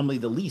normally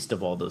the least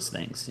of all those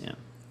things. Yeah.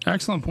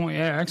 Excellent point.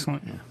 Yeah,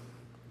 excellent. Yeah.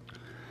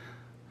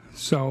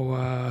 So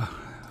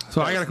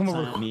I got to come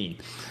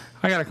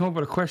up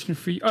with a question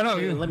for you. Oh no,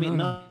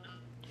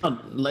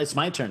 No, it's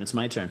my turn.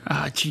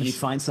 Ah, jeez. Let me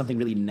find something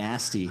really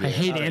nasty here. I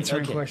hate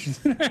answering questions.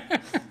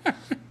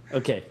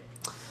 Okay.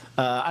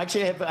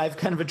 Actually, I have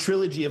kind of a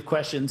trilogy of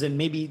questions, and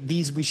maybe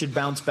these we should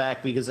bounce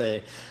back because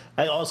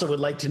I also would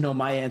like to know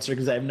my answer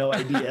because I have no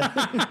idea.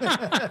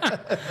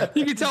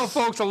 You can tell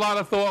folks a lot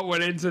of thought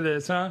went into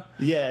this, huh?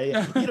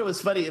 Yeah.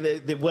 It's funny.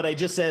 What I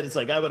just said, it's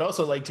like, I would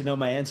also like to know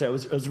my answer. I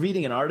was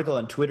reading an article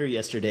on Twitter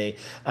yesterday.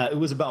 It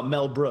was about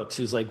Mel Brooks,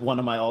 who's like one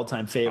of my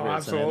all-time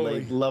favorites. Oh, absolutely.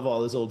 And I love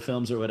all his old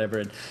films or whatever.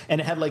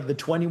 And it had like the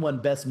 21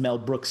 best Mel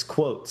Brooks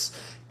quotes.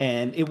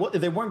 And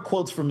they weren't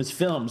quotes from his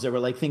films. They were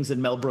like things that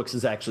Mel Brooks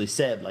has actually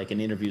said, like in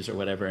interviews or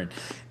whatever.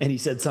 And he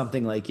said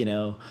something like,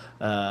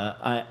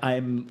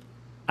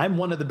 I'm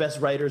one of the best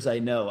writers I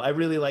know. I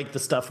really like the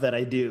stuff that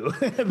I do.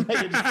 I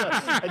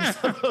just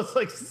thought that was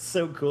like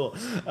so cool.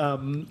 All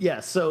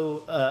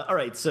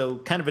right. So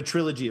kind of a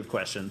trilogy of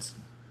questions.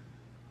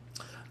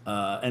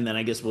 And then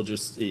I guess we'll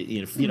just,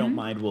 if you don't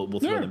mind, we'll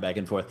throw them back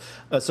and forth.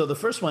 So the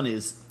first one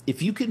is,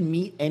 if you could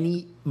meet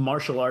any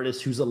martial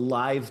artist who's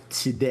alive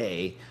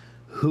today,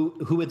 who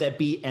would that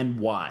be and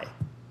why?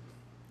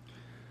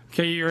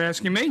 Okay, you're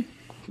asking me?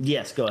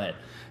 Yes, go ahead.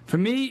 For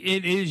me,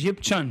 it is Yip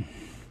Chun.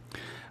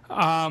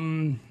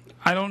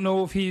 I don't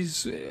know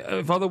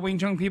if other Wing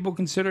Chun people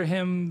consider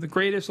him the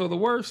greatest or the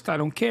worst. I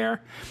don't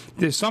care.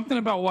 There's something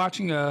about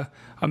watching a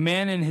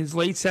man in his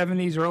late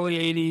 70s, early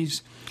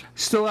 80s,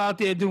 still out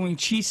there doing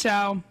Chi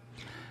Sao,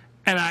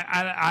 and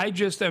I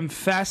just am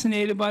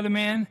fascinated by the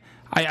man.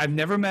 I've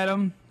never met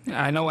him.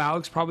 I know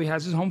Alex probably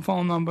has his home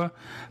phone number,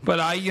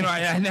 but I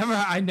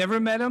never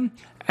met him,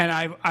 and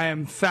I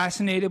am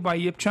fascinated by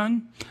Yip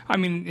Chun. I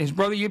mean, his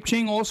brother Yip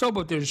Ching also,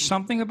 but there's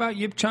something about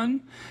Yip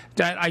Chun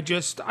that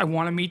I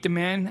want to meet the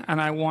man,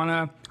 and I want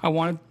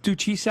to do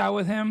Chi Sao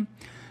with him,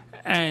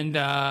 and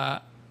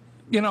I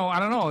don't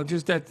know,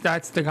 just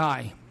that's the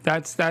guy.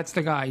 That's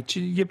the guy.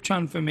 Yip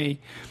Chun for me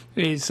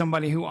is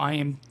somebody who I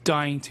am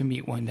dying to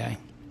meet one day.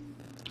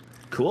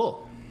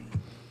 Cool.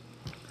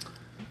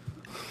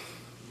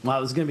 Wow,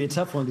 this is going to be a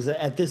tough one because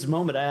at this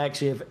moment I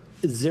actually have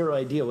zero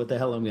idea what the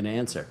hell I'm going to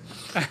answer.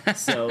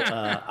 So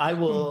I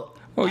will.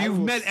 Well, you've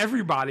met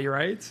everybody,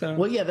 right? So.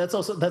 Well, yeah, that's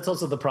also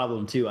the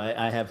problem too.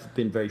 I have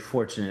been very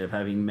fortunate of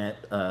having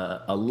met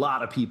a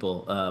lot of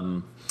people.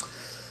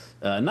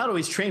 Not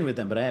always trained with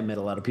them, but I have met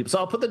a lot of people. So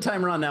I'll put the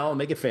timer on now. I'll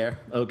make it fair.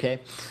 Okay.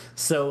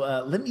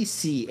 So let me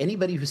see.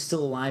 Anybody who's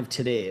still alive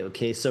today.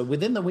 Okay. So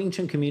within the Wing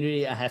Chun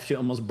community, I have to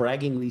almost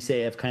braggingly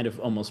say I've kind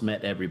of almost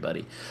met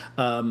everybody.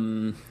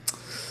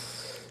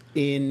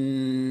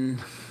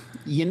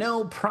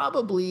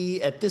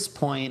 Probably at this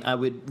point, I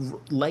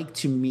would like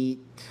to meet.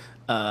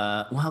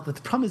 But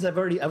the problem is I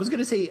was going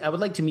to say I would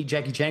like to meet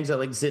Jackie Chan because I'd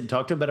like to sit and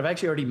talk to him, but I've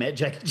actually already met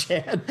Jackie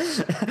Chan.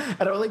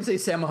 And I would like to say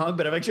Sammo Hung,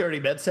 but I've actually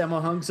already met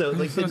Sammo Hung. So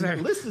like the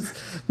list is...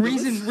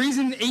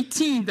 Reason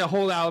 18 to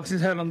hold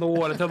Alex's head on the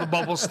water until the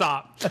bubbles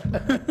stop.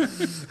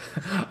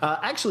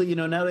 Actually,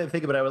 now that I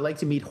think about it, I would like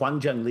to meet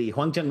Hwang Jung-lee.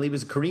 Hwang Jung-lee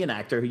was a Korean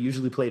actor who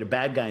usually played a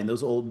bad guy in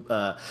those old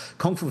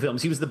kung fu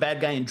films. He was the bad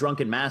guy in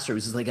Drunken Master. He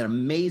was just like an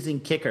amazing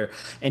kicker.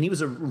 And he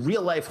was a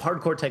real-life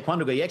hardcore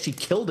taekwondo guy. He actually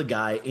killed a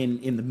guy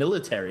in the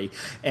military.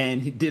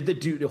 And he did the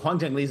dude. Hwang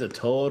Jung-lee's a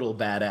total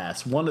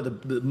badass, one of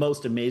the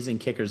most amazing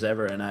kickers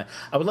ever. And I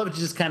would love to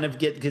just kind of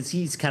get, because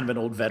he's kind of an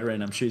old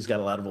veteran. I'm sure he's got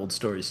a lot of old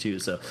stories too.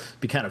 So it'd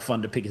be kind of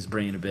fun to pick his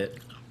brain a bit.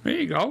 There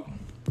you go.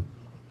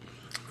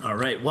 All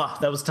right. Wow,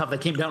 that was tough.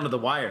 That came down to the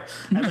wire.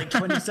 I had like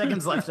 20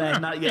 seconds left, and I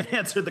had not yet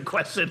answered the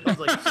question. I was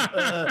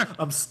like,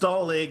 I'm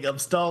stalling,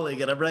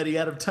 and I'm running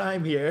out of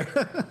time here.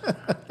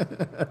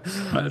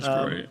 That's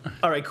great.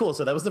 All right, cool.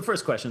 So that was the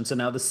first question. So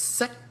now the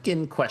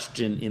second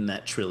question in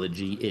that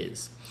trilogy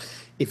is,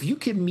 if you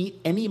could meet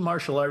any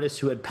martial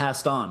artist who had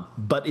passed on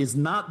but is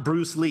not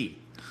Bruce Lee,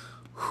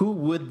 who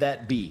would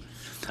that be?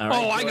 All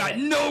right, I got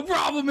no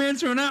problem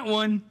answering that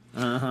one.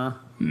 Uh-huh.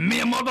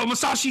 Miyamoto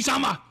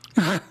Musashi-sama.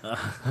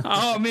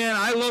 Oh man,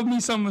 I love me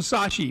some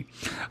Musashi.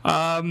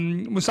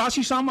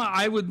 Musashi-sama,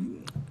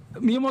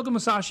 Miyamoto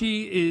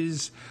Musashi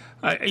is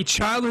a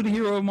childhood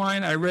hero of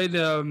mine. I read,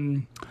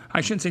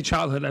 I shouldn't say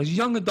childhood, as a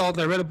young adult,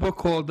 I read a book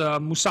called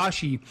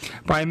Musashi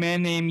by a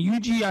man named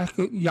Yuji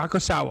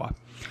Yakusawa.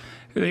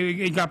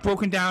 It got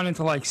broken down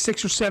into like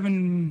 6 or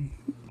 7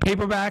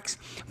 paperbacks,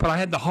 but I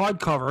had the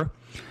hardcover.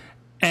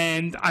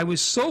 And I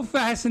was so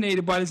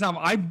fascinated by this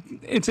novel.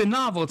 It's a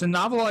novel. It's a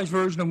novelized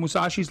version of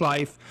Musashi's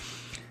life.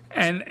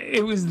 And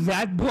it was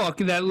that book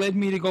that led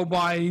me to go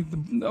buy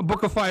a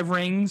Book of Five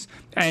Rings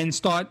and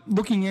start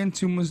looking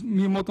into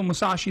Miyamoto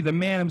Musashi, the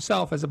man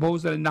himself, as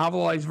opposed to a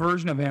novelized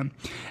version of him.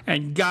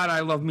 And God,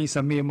 I love me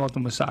some Miyamoto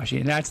Musashi.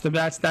 And that's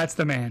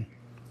the man.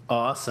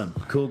 Awesome.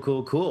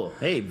 Cool.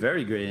 Hey,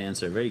 very great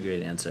answer. All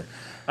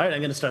right, I'm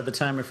going to start the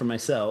timer for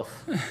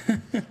myself.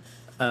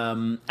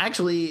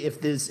 Actually, if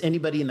there's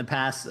anybody in the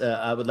past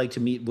I would like to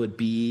meet would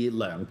be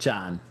Leung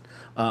Chan.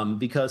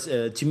 Because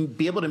to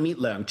be able to meet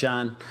Leung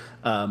Chan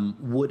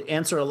would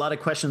answer a lot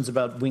of questions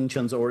about Wing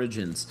Chun's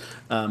origins,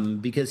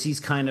 because he's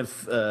kind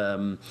of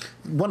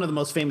one of the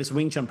most famous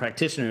Wing Chun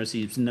practitioners.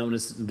 He's known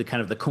as the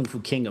kind of the Kung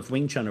Fu King of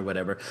Wing Chun or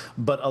whatever.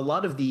 But a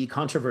lot of the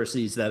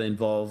controversies that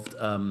involved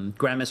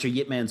Grandmaster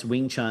Yip Man's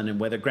Wing Chun and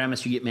whether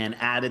Grandmaster Yip Man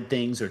added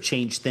things or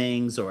changed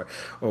things, or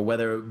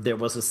whether there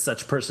was a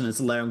such person as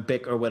Leung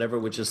Bick or whatever,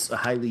 which is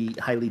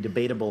highly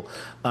debatable,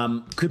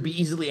 could be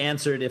easily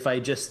answered if I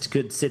just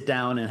could sit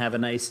down and have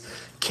a nice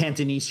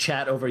Cantonese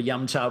chat over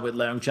yum cha with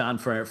Leung Chan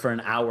for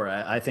an hour.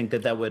 I think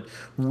that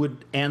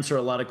would answer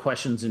a lot of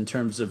questions in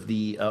terms of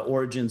the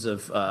origins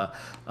of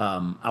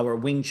our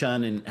Wing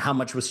Chun and how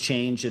much was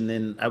changed, and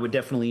then I would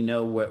definitely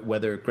know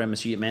whether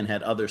Grandmaster Yip Man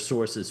had other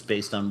sources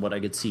based on what I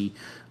could see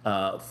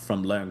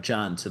from Leung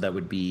Chan. So that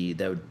would be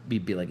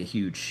like a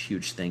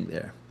huge thing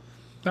there.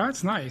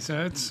 That's nice.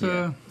 That's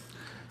I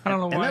don't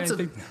know why.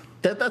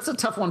 That's a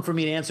tough one for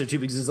me to answer too,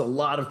 because there's a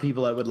lot of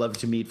people I would love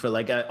to meet.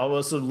 I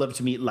also love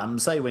to meet Lam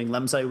Sai Wing.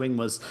 Lam Sai Wing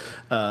was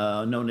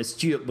known as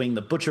Jiut Wing,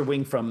 the butcher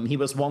wing he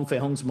was Wong Fei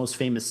Hung's most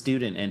famous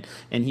student,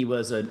 and he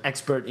was an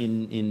expert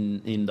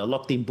in the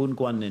Lok Tin Bun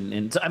Guan,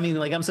 and so, I mean,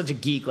 like, I'm such a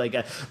geek,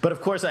 but of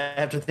course I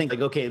have to think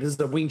like, okay, this is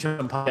the Wing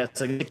Chun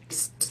podcast, like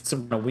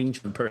some kind of Wing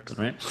Chun person,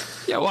 right?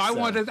 Yeah,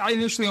 well, I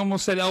initially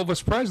almost said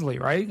Elvis Presley,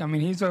 right? I mean,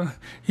 he's a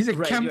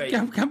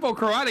Kempo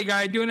karate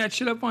guy doing that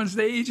shit up on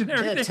stage and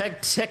everything. Yeah,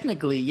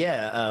 technically, yeah.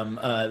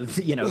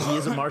 He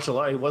is a martial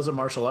art. He was a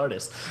martial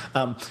artist.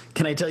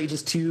 Can I tell you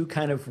just two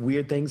kind of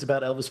weird things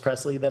about Elvis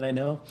Presley that I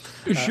know?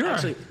 Sure.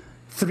 Actually,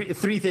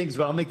 three things,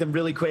 but I'll make them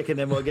really quick, and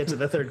then we'll get to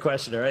the third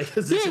question. All right?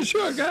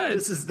 Sure. Go ahead.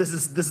 This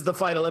is the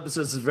final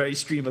episode. This is very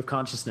stream of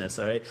consciousness.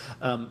 All right.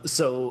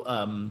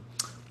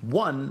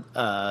 One,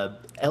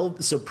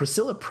 so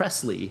Priscilla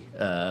Presley.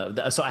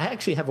 So I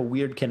actually have a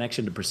weird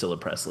connection to Priscilla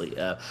Presley.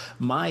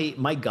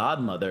 My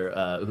godmother,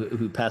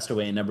 who passed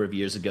away a number of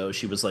years ago,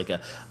 she was like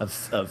a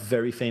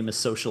very famous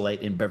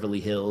socialite in Beverly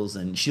Hills,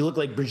 and she looked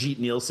like Brigitte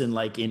Nielsen,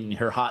 like in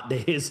her hot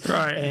days.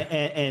 Right.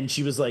 And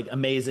she was like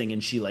amazing,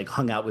 and she like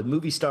hung out with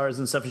movie stars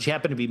and stuff. And she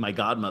happened to be my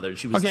godmother.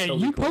 She was okay.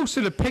 You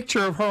posted a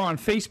picture of her on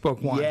Facebook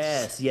once.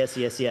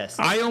 Yes.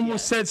 I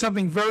almost said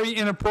something very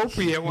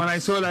inappropriate when I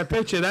saw that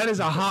picture. That is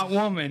a hot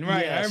woman,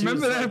 right? Yeah, I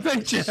remember that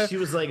picture. She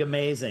was like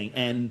amazing,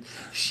 and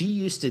she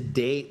used to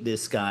date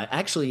this guy.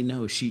 Actually,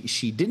 no,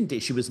 she didn't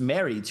date. She was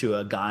married to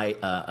a guy,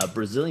 a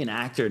Brazilian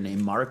actor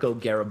named Marco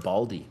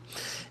Garibaldi.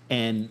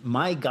 And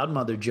my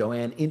godmother,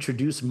 Joanne,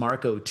 introduced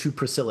Marco to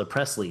Priscilla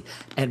Presley,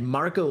 and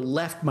Marco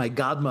left my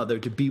godmother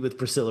to be with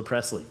Priscilla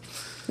Presley.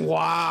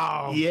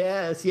 Wow.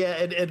 Yes, yeah,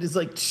 and it's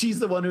like she's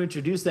the one who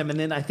introduced them, and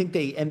then I think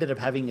they ended up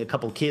having a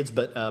couple kids,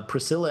 but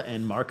Priscilla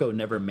and Marco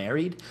never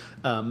married,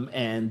 but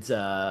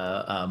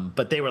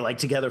they were like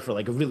together for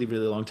like a really,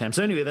 really long time.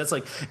 So anyway, that's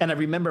like, and I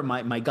remember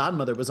my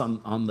godmother was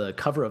on the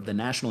cover of the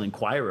National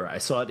Enquirer. I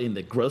saw it in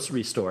the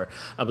grocery store.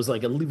 I was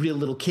like a real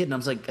little kid, and I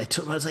was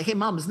like, hey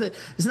mom, isn't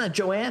that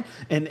Joanne?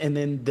 And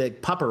then the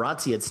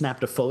paparazzi had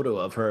snapped a photo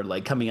of her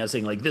like coming out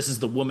saying like, this is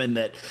the woman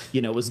that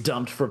was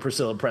dumped for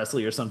Priscilla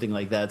Presley or something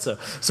like that.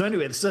 So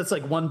anyway, so that's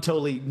like one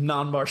totally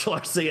non-martial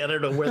arts thing. I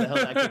don't know where the hell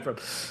that came from.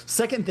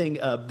 Second thing,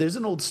 there's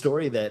an old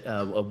story that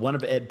one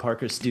of Ed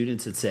Parker's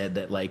students had said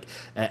that like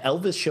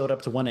Elvis showed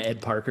up to one of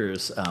Ed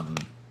Parker's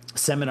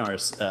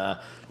seminars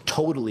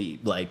totally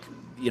like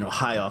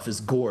high off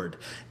his gourd,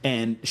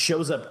 and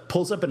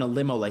pulls up in a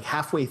limo like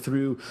halfway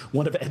through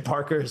one of Ed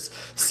Parker's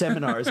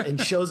seminars,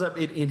 and shows up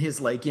in his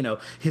like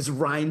his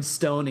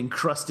rhinestone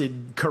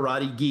encrusted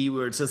karate gi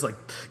where it says like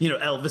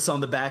Elvis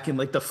on the back in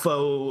like the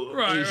faux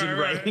Asian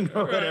writing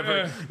or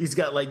whatever. Right. He's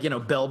got like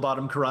bell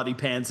bottom karate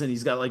pants, and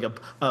he's got like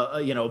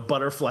a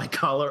butterfly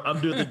collar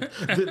under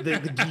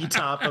the gi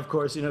top, of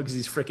course, because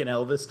he's freaking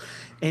Elvis,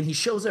 and he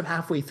shows up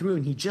halfway through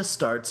and he just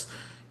starts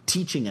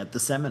teaching at the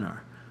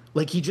seminar.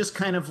 Like he just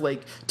kind of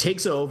like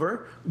takes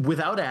over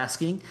without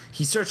asking.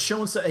 He starts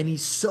showing stuff, and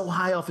he's so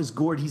high off his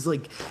gourd, he's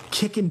like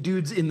kicking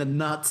dudes in the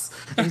nuts.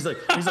 And he's like,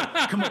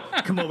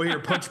 come over here,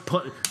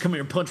 come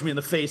here and punch me in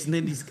the face. And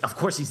then of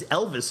course he's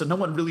Elvis, so no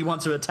one really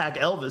wants to attack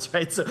Elvis,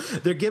 right? So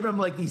they're giving him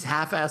like these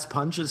half-ass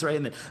punches, right?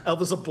 And then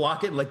Elvis will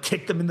block it and like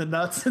kick them in the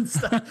nuts and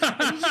stuff.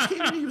 And he just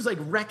came in, he was like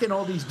wrecking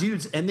all these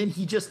dudes, and then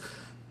he just.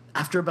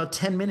 After about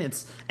 10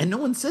 minutes, and no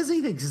one says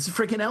anything because it's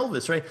freaking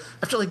Elvis, right?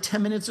 After like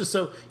 10 minutes or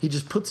so, he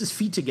just puts his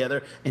feet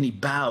together and he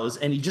bows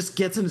and he just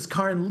gets in his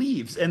car and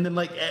leaves. And then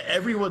like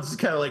everyone's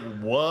kind of like,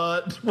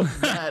 what was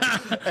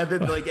that? And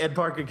then like Ed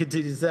Parker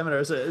continues the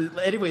seminar. So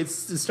anyway,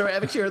 it's the story.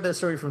 I've actually heard that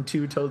story from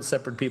two totally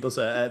separate people,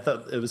 so I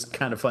thought it was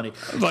kind of funny.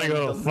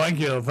 Thank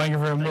you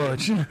very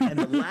much. And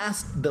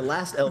the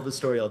last Elvis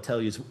story I'll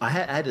tell you is I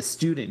had a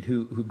student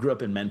who grew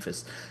up in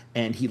Memphis,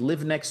 and he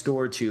lived next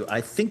door to, I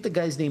think the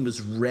guy's name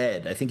was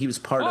Red. I think he was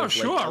part of. Oh,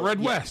 sure, like, Red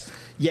West.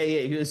 Yeah.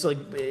 He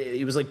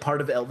was like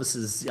part of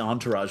Elvis's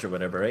entourage or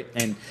whatever, right?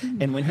 And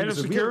when head he was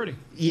of security.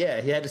 he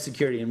had a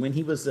security, and when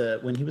he was a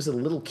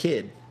little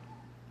kid.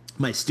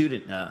 My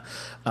student,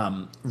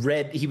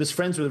 Red, he was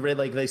friends with Red,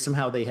 like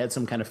they had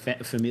some kind of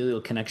familial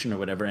connection or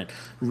whatever, and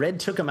Red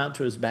took him out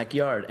to his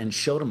backyard and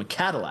showed him a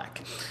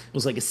Cadillac. It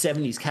was like a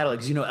 70s Cadillac,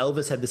 because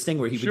Elvis had this thing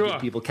where he would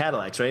give people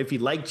Cadillacs, right? If he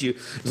liked you,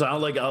 he was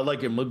like, I'll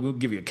like him, we'll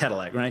give you a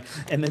Cadillac, right?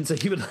 And then so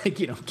he would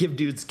give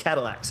dudes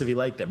Cadillacs if he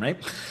liked them, right?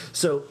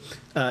 So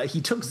he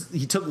took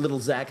little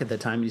Zach at that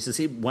time, and he says,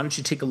 hey, why don't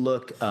you take a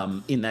look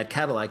in that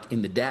Cadillac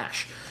in the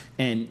dash?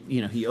 And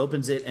he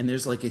opens it, and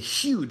there's like a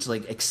huge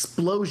like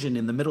explosion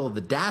in the middle of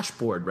the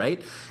dashboard, right?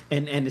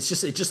 And it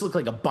just looked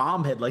like a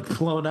bomb had like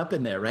blown up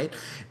in there, right?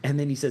 And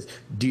then he says,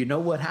 "Do you know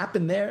what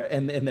happened there?"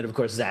 And then of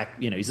course Zach,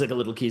 he's like a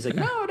little kid. He's like,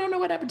 "No, I don't know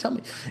what happened. Tell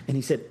me." And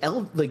he said,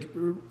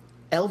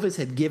 Elvis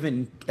had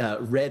given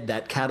Red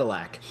that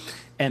Cadillac.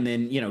 And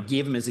then,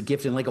 gave him as a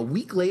gift. And like a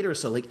week later or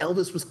so, like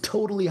Elvis was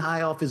totally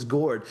high off his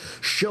gourd,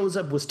 shows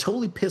up, was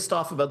totally pissed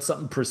off about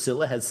something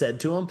Priscilla had said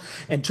to him,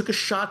 and took a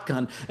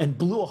shotgun and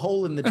blew a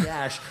hole in the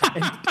dash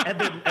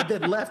and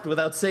then left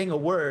without saying a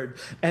word.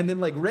 And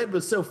then like Red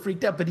was so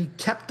freaked out, but he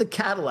kept the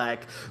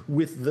Cadillac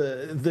with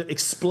the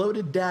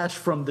exploded dash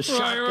from the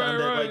shotgun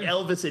that like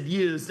Elvis had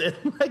used.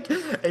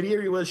 And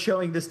here he was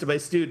showing this to my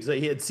students. Like,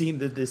 he had seen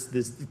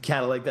this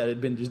Cadillac that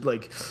had been just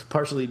like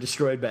partially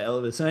destroyed by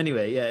Elvis. So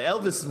anyway, yeah,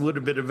 Elvis would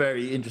have been been a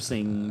very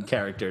interesting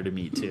character to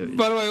meet too.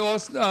 By the way,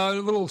 also, a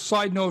little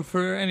side note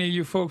for any of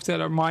you folks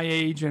that are my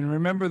age and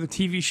remember the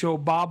TV show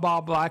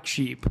Baa Black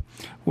Sheep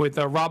with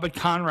Robert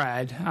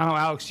Conrad. I don't know,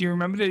 Alex, do you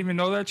remember? Did you even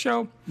know that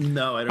show?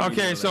 No, I don't.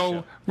 Okay, know so that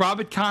show.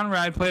 Robert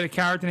Conrad played a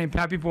character named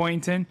Pappy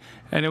Boyington,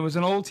 and it was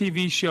an old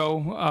TV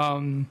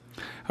show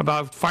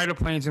about fighter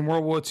planes in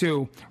World War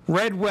II.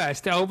 Red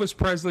West, Elvis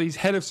Presley's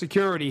head of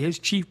security, his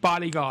chief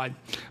bodyguard,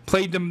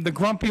 played the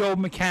grumpy old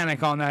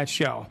mechanic on that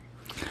show.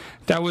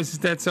 So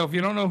if you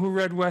don't know who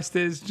Red West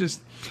is,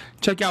 just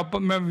check out.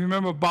 But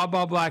remember Baa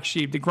Black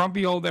Sheep, the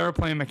grumpy old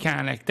airplane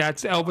mechanic.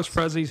 That's Elvis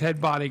Presley's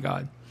head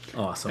bodyguard.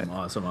 Awesome.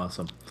 Yeah,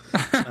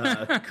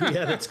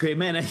 that's great,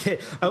 man. I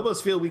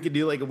almost feel we could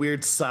do like a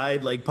weird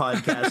side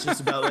podcast just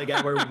about like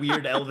our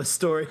weird Elvis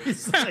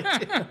stories.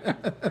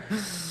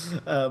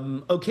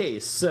 Okay,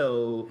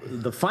 so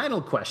the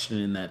final question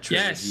in that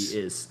trilogy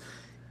is,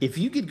 if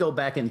you could go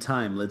back in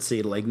time, let's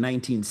say to like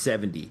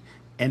 1970,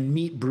 and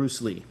meet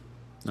Bruce Lee,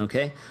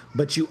 okay,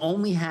 but you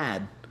only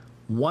had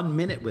 1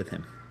 minute with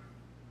him.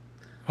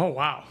 Oh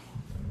wow!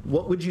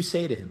 What would you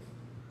say to him?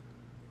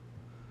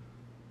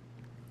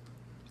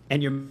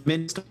 And your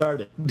minute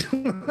started.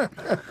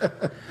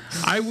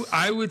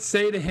 I would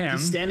say to him...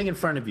 He's standing in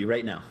front of you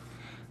right now.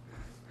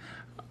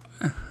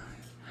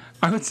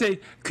 I would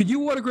say, could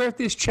you autograph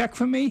this check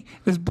for me?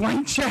 This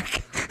blank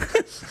check?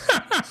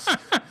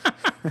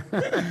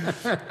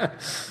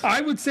 I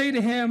would say to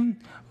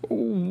him...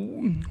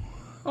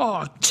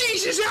 Oh,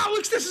 Jesus,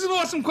 Alex, this is an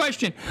awesome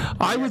question.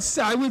 I would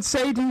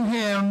say to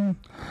him,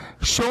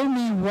 show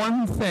me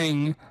one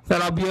thing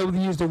that I'll be able to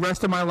use the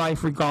rest of my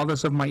life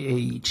regardless of my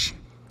age.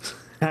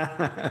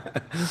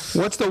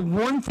 What's the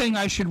one thing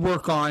I should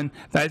work on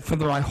that for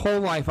my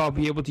whole life I'll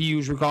be able to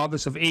use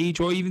regardless of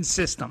age or even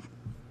system?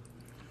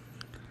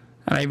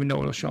 And I even know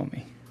what he'll show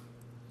me.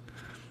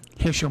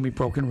 He'll show me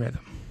broken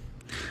rhythm.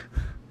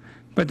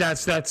 But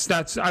that's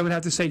I would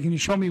have to say, can you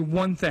show me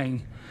one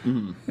thing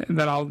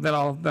that I'll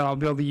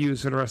be able to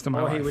use for the rest of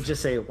my life? Or he would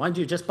just say, why don't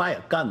you just buy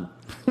a gun?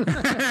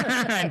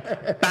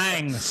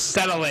 Bang,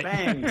 settle it.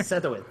 Bang,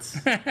 settle it.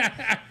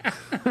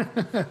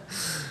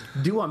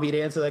 Do you want me to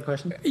answer that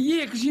question?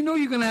 Yeah, because you know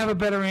you're going to have a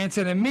better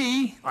answer than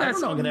me. I don't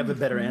know I'm going to have a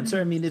better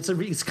answer. I mean,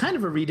 it's kind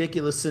of a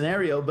ridiculous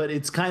scenario, but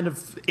it's kind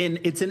of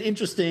it's an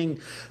interesting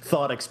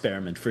thought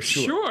experiment for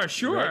sure.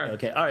 Sure. Right?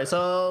 Okay, all right. So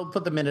I'll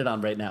put the minute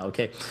on right now.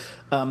 Okay.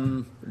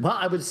 Well,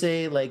 I would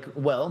say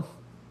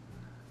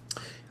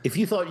if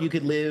you thought you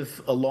could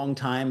live a long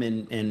time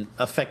and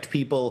affect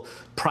people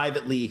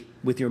privately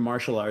with your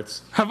martial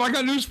arts. Have I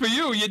got news for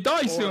you? You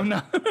die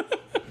soon.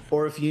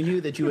 Or if you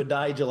knew that you would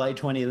die July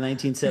 20th,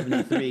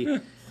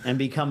 1973 and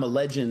become a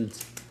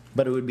legend,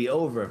 but it would be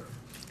over,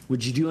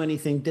 would you do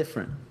anything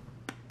different?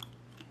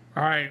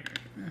 All right.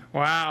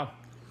 Wow.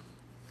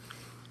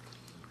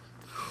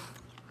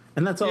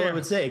 And that's all I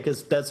would say,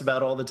 because that's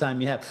about all the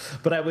time you have.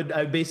 But I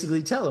would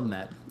basically tell him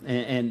that.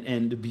 And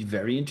it'd be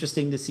very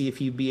interesting to see if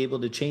he'd be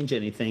able to change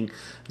anything,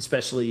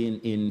 especially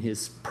in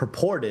his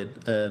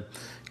purported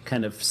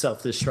kind of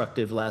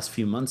self-destructive last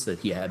few months that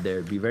he had there.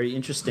 It'd be very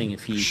interesting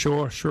if he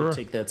sure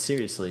take that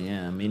seriously.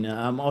 Yeah, I mean,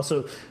 I'm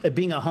also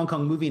being a Hong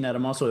Kong movie nut.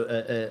 I'm also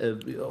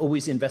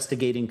always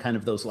investigating kind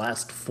of those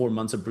last 4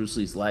 months of Bruce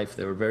Lee's life.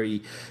 They were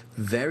very,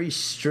 very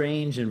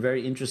strange and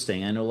very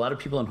interesting. I know a lot of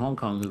people in Hong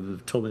Kong who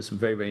have told me some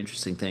very, very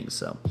interesting things.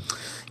 So,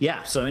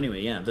 yeah. So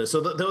anyway, yeah. Those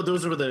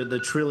were the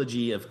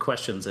trilogy of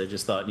questions. I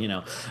just thought,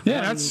 Yeah,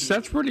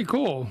 that's pretty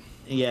cool.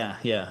 Yeah.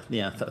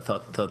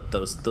 Thought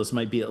those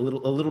might be a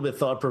little bit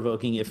thought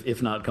provoking,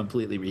 if not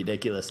completely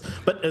ridiculous.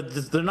 But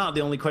they're not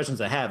the only questions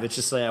I have. It's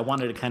just like I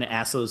wanted to kind of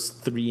ask those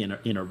three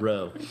in a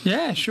row.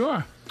 Yeah,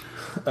 sure.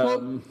 Well,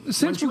 why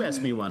don't you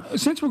ask me one?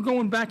 Since we're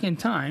going back in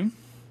time,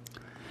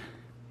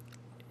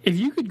 if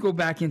you could go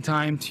back in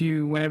time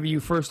to whenever you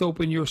first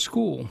opened your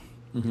school,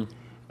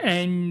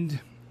 and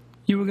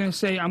you were going to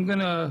say, I'm going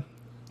to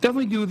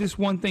definitely do this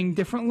one thing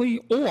differently,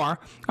 or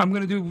I'm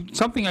going to do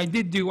something I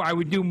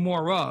would do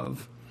more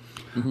of.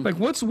 Like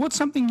what's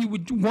something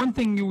one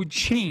thing you would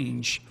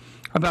change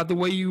about the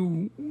way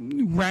you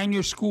ran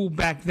your school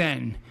back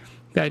then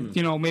that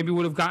maybe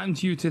would have gotten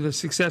you to the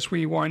success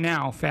where you are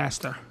now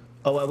faster?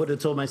 Oh, I would have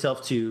told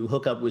myself to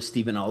hook up with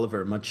Stephen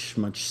Oliver much,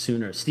 much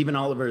sooner. Stephen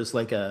Oliver is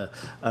like a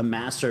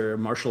master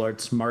martial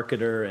arts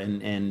marketer,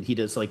 and he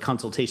does like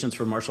consultations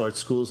for martial arts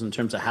schools in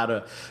terms of how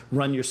to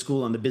run your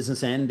school on the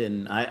business end.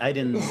 And I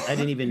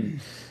didn't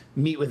even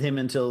meet with him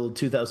until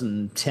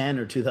 2010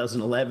 or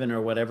 2011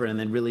 or whatever, and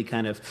then really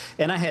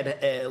and I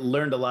had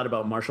learned a lot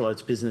about martial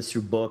arts business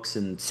through books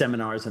and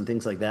seminars and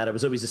things like that. I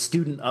was always a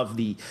student of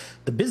the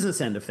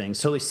business end of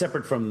things, totally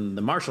separate from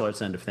the martial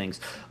arts end of things.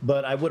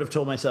 But I would have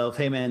told myself,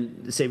 hey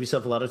man, save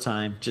yourself a lot of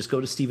time, just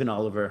go to Stephen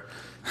Oliver,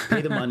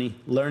 pay the money,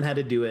 learn how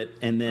to do it,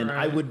 and then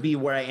I would be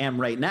where I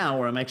am right now,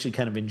 where I'm actually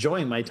kind of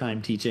enjoying my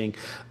time teaching.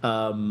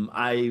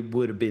 I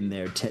would have been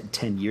there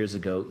 10 years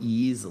ago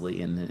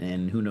easily,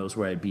 and who knows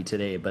where I'd be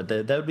today. But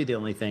that would be the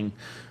only thing.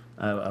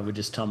 I would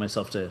just tell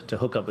myself to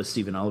hook up with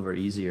Stephen Oliver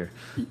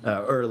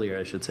earlier,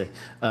 I should say.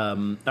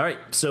 All right,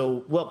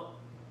 so, well,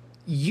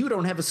 you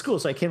don't have a school,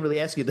 so I can't really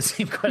ask you the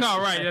same question. No,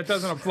 right. That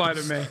doesn't apply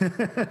to me.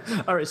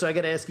 All right, so I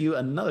got to ask you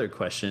another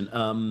question.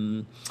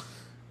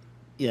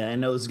 Yeah, I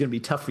know this is going to be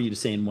tough for you to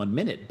say in 1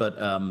 minute, but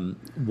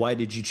why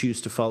did you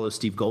choose to follow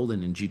Steve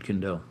Golden in Jeet Kune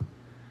Do?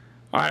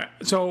 All right.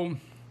 So,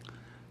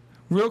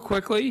 real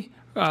quickly,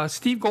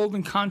 Steve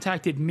Golden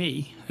contacted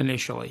me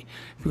initially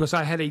because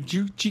I had a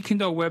Jeet Kune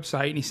Do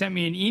website, and he sent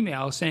me an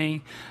email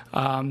saying,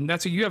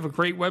 you have a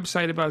great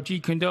website about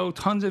Jeet Kune Do,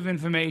 tons of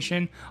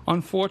information.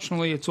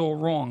 Unfortunately, it's all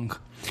wrong.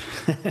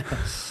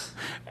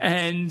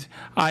 And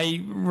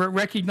I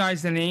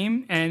recognized the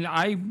name, and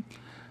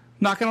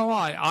not going to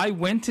lie, I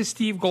went to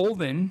Steve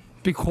Golden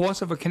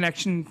because of a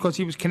connection, because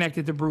he was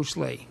connected to Bruce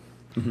Lee.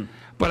 Mm-hmm.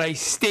 But I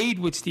stayed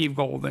with Steve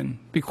Golden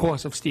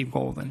because of Steve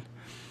Golden.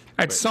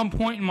 At some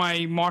point in my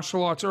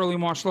early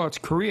martial arts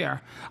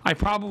career, I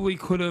probably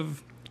could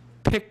have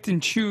picked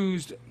and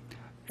choose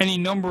any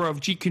number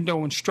of Jeet Kune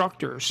Do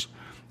instructors.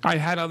 I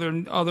had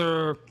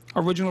other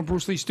original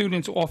Bruce Lee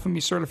students offer me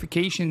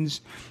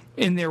certifications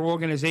in their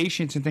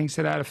organizations and things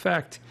to that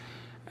effect.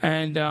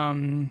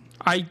 And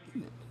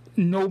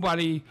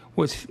nobody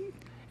was,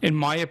 in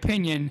my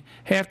opinion,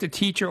 half the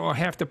teacher or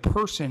half the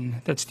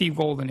person that Steve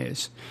Golden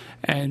is.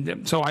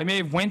 And so I may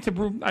have went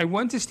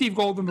to Steve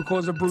Golden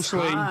because of Bruce Lee.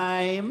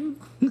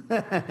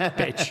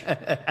 Bitch.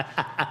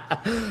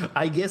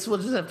 I guess we'll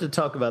just have to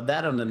talk about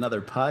that on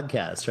another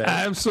podcast, right?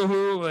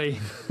 Absolutely.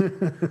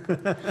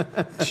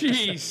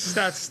 Jeez,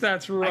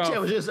 that's rough.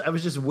 Actually, I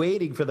was just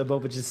waiting for the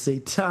moment to say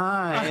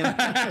time.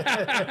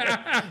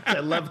 I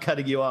love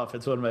cutting you off.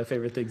 It's one of my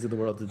favorite things in the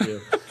world to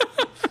do.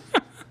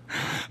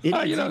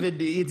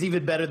 It's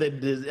even better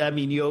than, I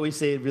mean, you always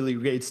say really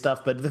great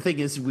stuff, but the thing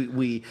is,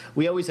 we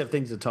always have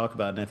things to talk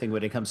about, and I think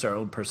when it comes to our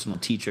own personal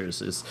teachers,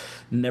 there's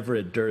never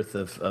a dearth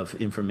of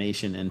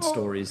information and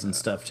stories and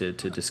stuff to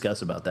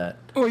discuss about that.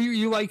 Well,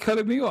 you like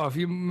cutting me off,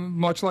 you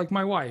much like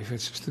my wife.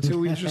 It's just the two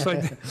of you just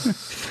like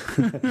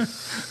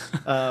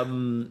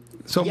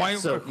So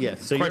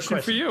your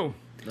question for you.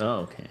 Oh,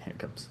 okay, here it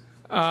comes.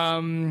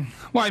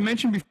 Well, I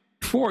mentioned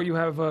before you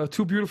have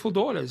two beautiful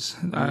daughters,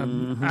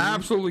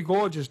 absolutely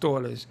gorgeous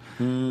daughters.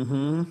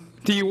 Mm-hmm.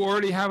 Do you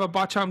already have a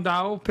Bacham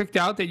Dao picked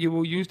out that you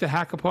will use to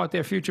hack apart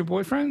their future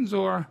boyfriends,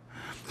 or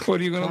are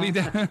you going to leave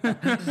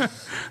that?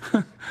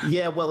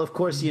 Yeah, well, of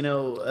course,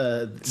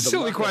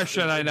 silly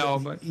question, I know,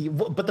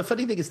 but the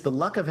funny thing is, the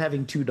luck of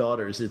having two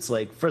daughters. It's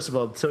like, first of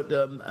all,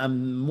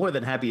 I'm more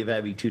than happy of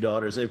having two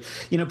daughters.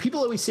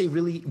 People always say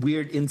really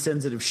weird,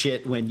 insensitive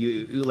shit when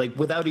you like,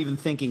 without even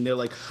thinking. They're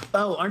like,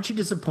 "Oh, aren't you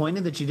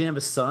disappointed that you didn't have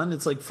a son?"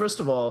 It's like, first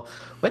of all,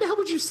 why the hell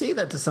would you say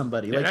that to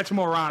somebody? Yeah, like, that's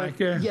moronic.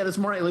 Yeah, that's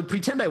moronic. Like,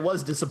 pretend I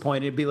was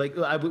disappointed. It'd be like,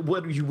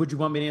 would you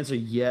want me to answer?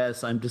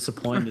 Yes, I'm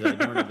disappointed I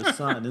don't have a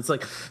son. It's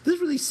like, this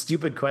is a really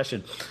stupid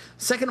question.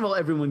 Second of all,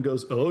 everyone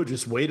goes, "Oh,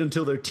 just wait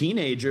until they're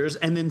teenagers,"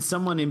 and then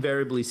someone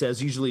invariably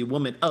says, usually a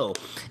woman, "Oh,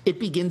 it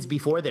begins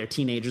before they're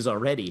teenagers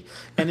already."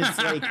 And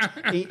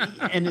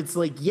it's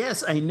like,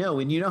 yes, I know,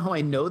 and you know how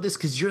I know this?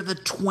 Because you're the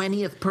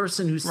 20th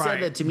person who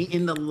said that to me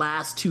in the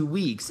last 2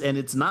 weeks, and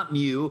it's not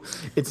new,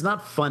 it's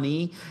not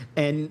funny,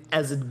 and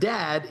as a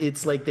dad,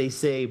 it's like they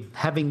say,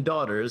 having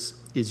daughters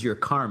is your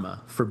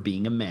karma for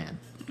being a man.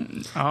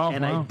 Oh,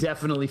 and wow. I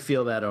definitely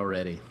feel that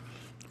already.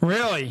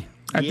 Really?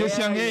 At this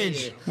young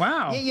age? Yeah.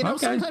 Wow. Yeah,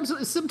 okay.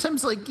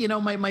 sometimes like,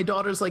 my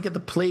daughter's like at the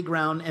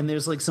playground and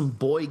there's like some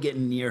boy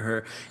getting near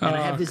her, and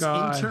I have this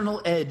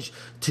internal edge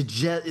to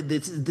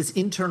this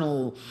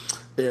internal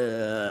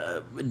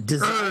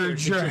desire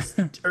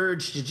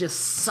urge to just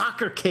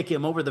soccer kick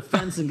him over the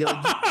fence and go, "You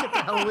get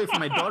the hell away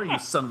from my daughter, you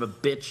son of a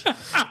bitch.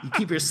 You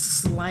keep your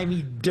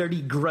slimy,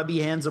 dirty,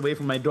 grubby hands away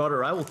from my daughter,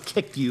 or I will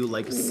kick you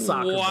like a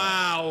soccer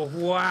ball."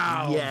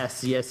 Wow.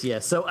 Yes.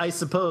 So I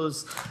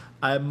suppose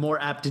I'm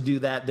more apt to do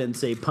that than,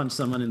 say, punch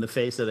someone in the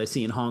face that I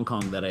see in Hong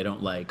Kong that I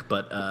don't like.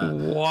 But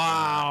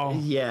wow.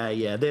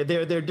 Yeah.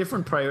 They're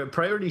different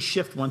priorities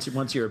shift once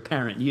you're a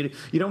parent. You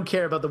don't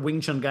care about the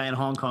Wing Chun guy in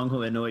Hong Kong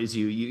who annoys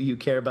you. You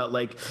care about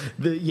like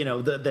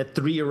that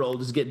 3-year-old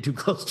who's getting too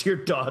close to your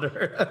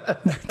daughter.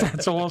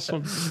 That's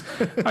awesome.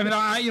 I mean,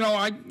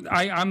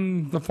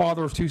 I'm the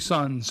father of 2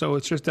 sons, so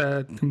it's just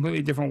a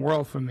completely different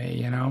world for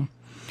me.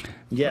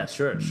 Yeah,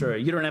 sure.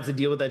 You don't have to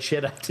deal with that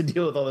shit I have to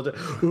deal with all the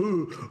time.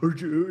 "Oh,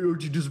 aren't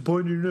you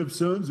disappointed you didn't have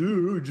sons?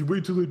 Oh, just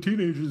wait till they're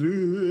teenagers."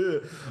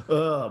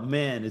 Oh,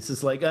 man. It's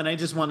just like, and I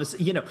just want to say,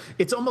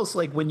 it's almost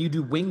like when you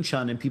do Wing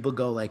Chun and people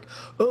go like,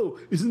 "Oh,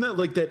 isn't that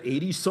like that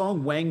 80s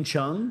song, Wang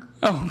Chung?"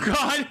 Oh,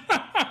 God.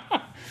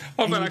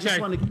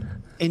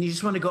 And you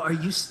just want to go, are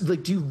you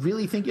like, do you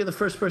really think you're the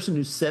first person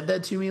who said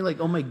that to me? Like,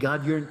 oh my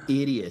God, you're an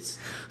idiot.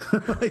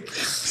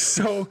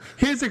 So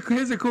here's a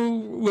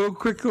cool little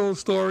quick little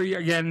story.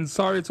 Again,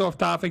 sorry it's off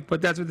topic,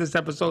 but that's what this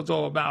episode's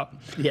all about.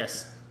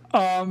 Yes.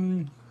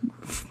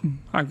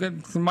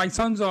 My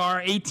sons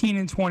are 18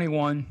 and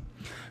 21.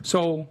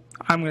 So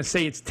I'm going to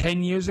say it's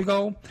 10 years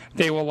ago.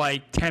 They were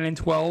like 10 and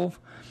 12.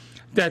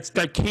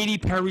 That Katy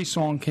Perry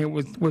song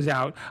was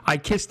out. I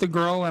Kissed a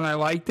Girl and I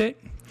Liked It.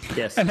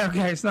 Yes. And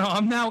okay, so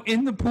I'm now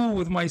in the pool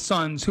with my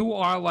sons, who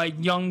are like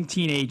young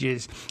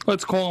teenagers.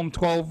 Let's call them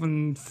 12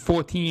 and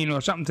 14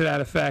 or something to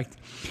that effect.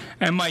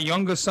 And my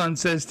younger son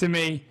says to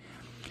me,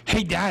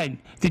 "Hey, Dad,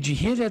 did you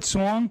hear that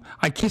song?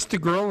 I kissed a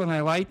girl and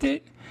I liked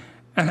it."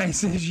 And I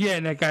says, "Yeah,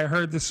 Nick, I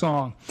heard the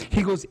song."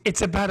 He goes,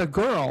 "It's about a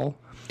girl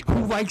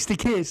who likes to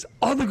kiss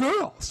other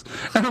girls."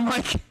 And I'm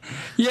like,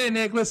 "Yeah,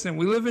 Nick, listen,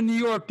 we live in New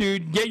York,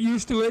 dude. Get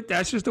used to it.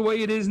 That's just the way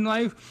it is in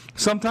life.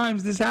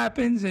 Sometimes this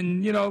happens,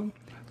 and, you know,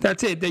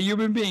 that's it. They're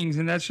human beings,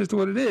 and that's just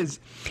what it is."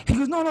 He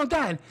goes, "No,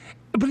 Dad,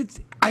 but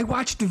I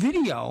watched the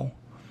video,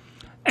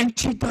 and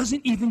she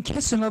doesn't even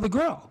kiss another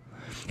girl."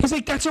 He's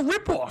like, "That's a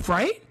ripoff,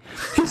 right?"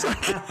 He's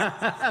like,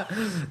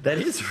 that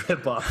is a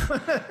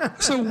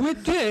ripoff. So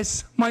with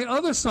this, my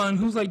other son,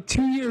 who's like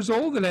 2 years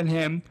older than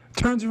him,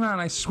 turns around,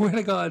 I swear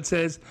to God,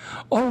 says,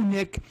 "Oh,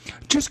 Nick,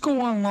 just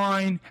go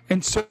online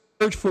and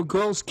search for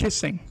girls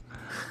kissing."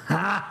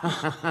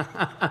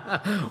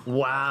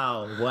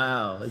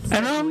 Wow. It's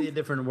definitely a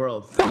different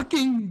world.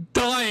 Fucking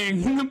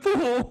dying in the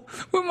pool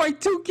when my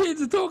two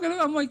kids are talking.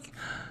 I'm like,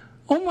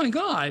 oh my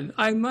God!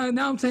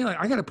 Now I'm saying, like,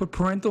 I got to put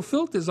parental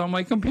filters on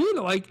my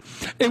computer. Like,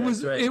 it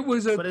was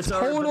a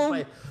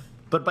total.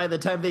 But by the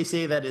time they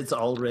say that, it's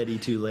already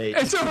too late.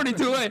 It's already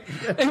too late.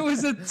 It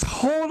was a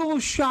total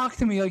shock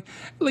to me.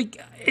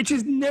 Like it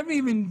just never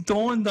even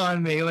dawned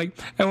on me. Like,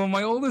 and when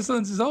my oldest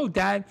son says, "Oh,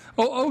 Dad,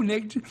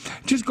 Nick,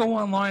 just go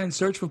online and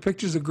search for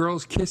pictures of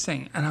girls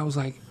kissing," and I was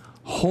like,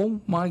 "Oh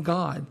my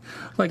God!"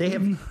 Like they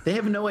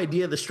have no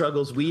idea the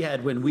struggles we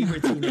had when we were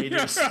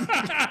teenagers.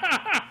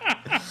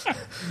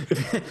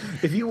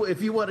 If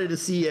you wanted to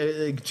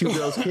see two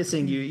girls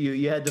kissing,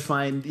 you had to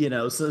find, you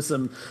know,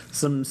 some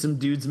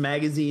dudes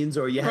magazines,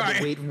 or you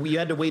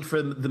had to wait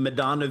for the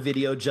Madonna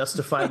video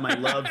 "Justify My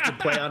Love" to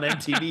play on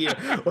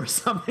MTV or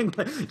something,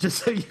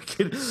 just so you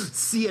could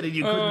see it and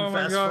you couldn't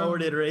fast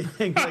forward it or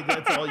anything. Like,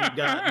 that's all you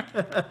got.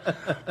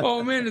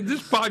 Oh man, did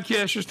this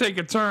podcast just take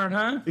a turn,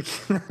 huh?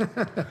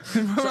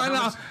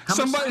 How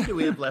much time do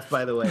we have left,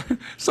 by the way?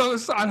 So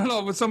I don't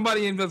know, but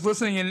somebody that's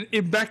listening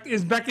is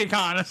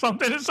BeccaCon or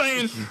something is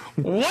saying,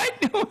 "What?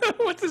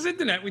 What's this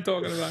internet we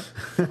talking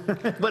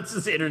about?" What's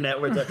this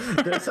internet?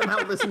 They're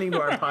somehow listening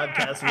to our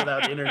podcast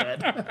without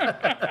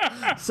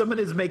internet. Someone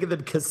is making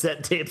them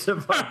cassette tapes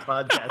of our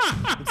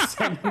podcast and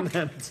sending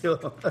them to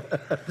them.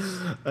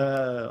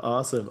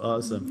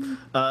 Awesome.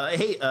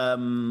 Hey,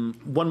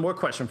 one more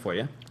question for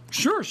you.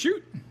 Sure,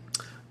 shoot.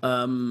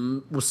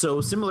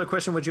 So similar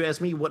question. Would you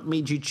ask me what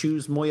made you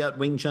choose Moyat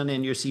Wing Chun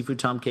and your Sifu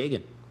Tom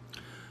Kagan?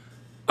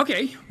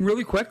 Okay,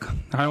 really quick.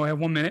 I only have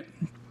 1 minute.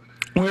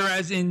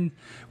 Whereas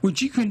with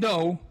Jeet Kune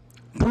Do,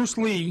 Bruce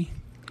Lee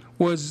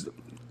was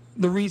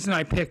the reason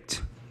I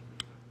picked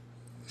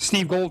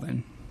Steve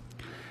Golden.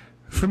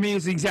 For me,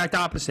 it's the exact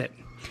opposite.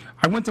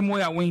 I went to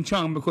Moyat Wing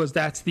Chun because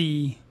that's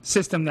the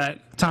system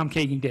that Tom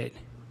Kagan did.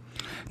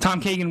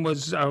 Tom Kagan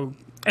was,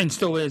 and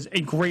still is,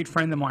 a great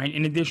friend of mine,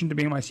 in addition to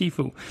being my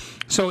Sifu.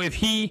 So if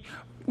he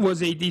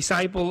was a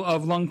disciple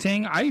of Lung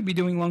Ting, I would be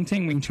doing Lung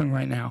Ting Wing Chun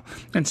right now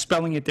and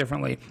spelling it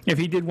differently. If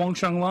he did Wong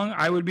Sheng Lung,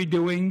 I would be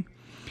doing,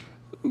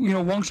 you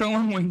know, Wong Sheng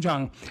Lung Wing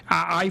Chun.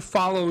 I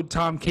followed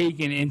Tom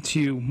Kagan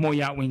into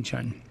Moyat Wing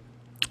Chun,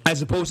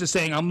 as opposed to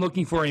saying I'm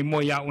looking for a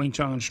Moyat Wing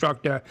Chun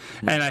instructor,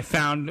 and I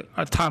found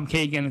Tom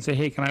Kagan and said,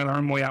 "Hey, can I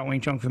learn Moyat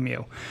Wing Chun from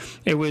you?"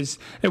 It was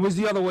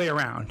the other way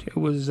around. It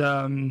was,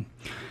 and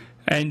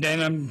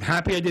I'm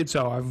happy I did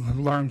so. I've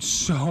learned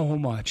so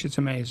much. It's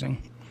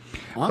amazing.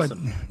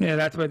 Awesome. But, yeah,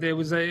 that's what it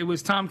was. It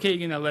was Tom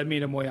Kagan that led me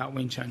to Moyat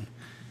Wing Chun.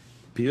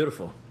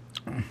 Beautiful.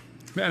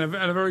 And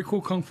a very cool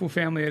kung fu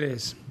family it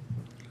is.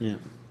 Yeah.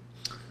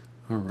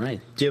 All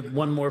right. Do you have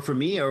one more for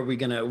me, or are we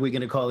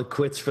gonna call it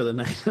quits for the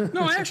night?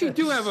 No, I actually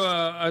do have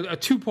a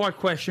two-part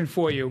question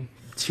for you.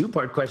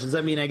 Two-part questions.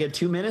 I mean, I get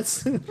 2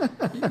 minutes.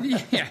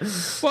 Yeah.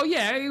 Well,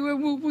 yeah,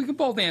 we can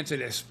both answer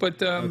this,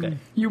 but okay.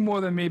 You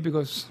more than me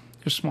because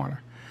you're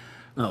smarter.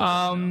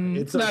 Oh,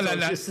 it's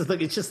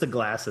just the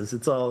glasses.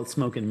 It's all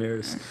smoke and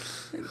mirrors.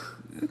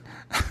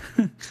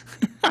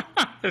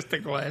 Just the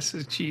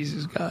glasses.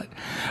 Jesus God.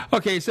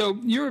 Okay, so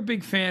you're a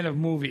big fan of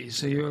movies.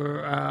 So you're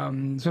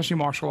especially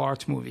martial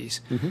arts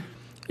movies. Mm-hmm.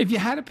 If you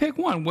had to pick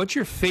one, what's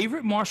your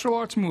favorite martial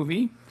arts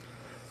movie?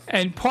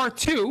 And part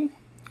two,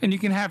 and you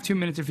can have 2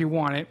 minutes if you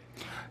want it.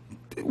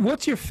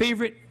 What's your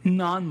favorite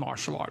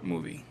non-martial art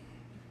movie?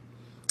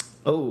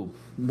 Oh,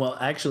 well,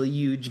 actually,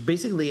 you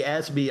basically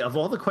asked me, of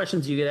all the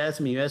questions you could ask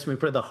me, you asked me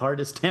probably the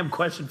hardest damn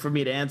question for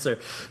me to answer,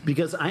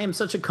 because I am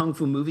such a kung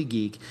fu movie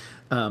geek.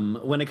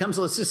 When it comes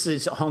to, let's just say,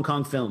 Hong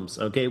Kong films,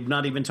 okay?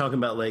 Not even talking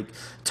about, like,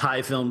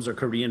 Thai films or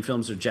Korean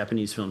films or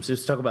Japanese films.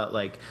 Just talk about,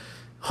 like,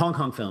 Hong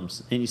Kong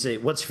films. And you say,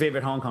 what's your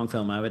favorite Hong Kong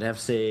film? I would have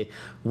to say,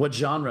 what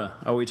genre?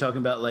 Are we talking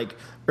about, like,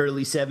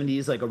 early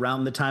 70s, like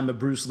around the time of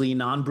Bruce Lee,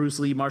 non-Bruce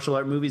Lee martial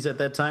art movies at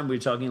that time? We're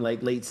talking,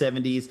 like, late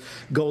 70s,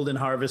 Golden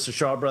Harvest or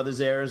Shaw Brothers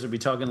eras? Are we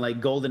talking, like,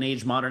 Golden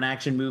Age modern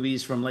action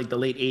movies from, like, the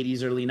late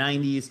 80s, early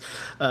 90s?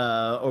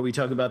 Or are we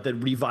talking about the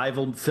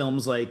revival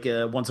films like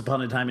Once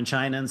Upon a Time in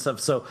China and stuff?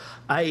 So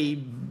I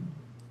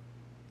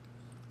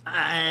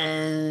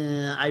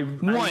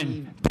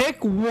One.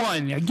 Pick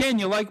one. Again,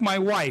 you're like my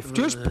wife.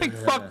 Just pick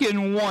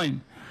fucking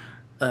one.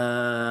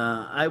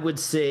 I would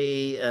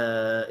say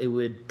it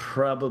would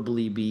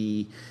probably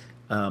be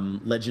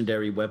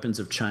Legendary Weapons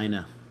of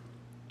China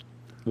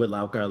with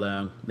Lau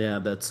Kar-leung. Yeah,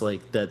 that's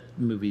like, that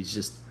movie's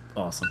just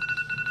awesome.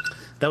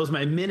 That was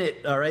my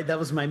minute, all right? That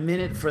was my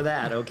minute for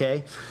that,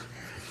 okay?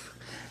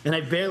 And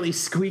I barely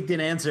squeaked an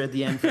answer at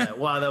the end for that.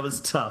 Wow, that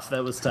was tough.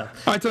 That was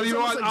tough. I tell you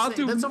what,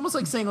 That's almost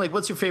like saying, like,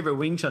 what's your favorite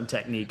Wing Chun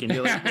technique? And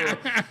you're like, well,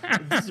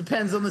 it just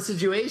depends on the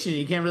situation.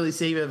 You can't really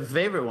say you have a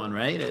favorite one,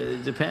 right?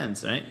 It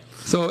depends, right?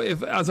 So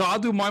I'll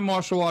do my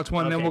martial arts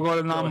one, then we'll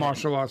go to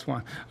non-martial arts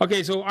one.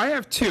 Okay, so I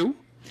have two,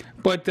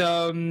 but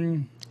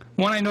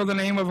one I know the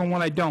name of and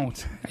one I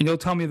don't. And you'll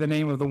tell me the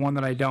name of the one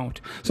that I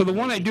don't. So the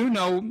one I do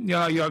know,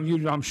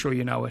 I'm sure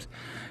you know it.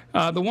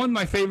 The one,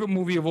 my favorite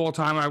movie of all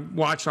time, I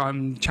watched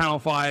on Channel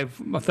 5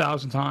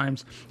 1,000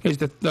 times, is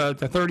the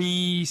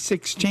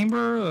 36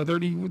 Chamber, or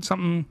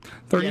 30-something.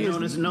 30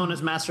 yeah, known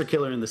as Master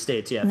Killer in the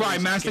States, yeah.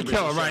 Right, Master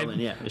Killer, right.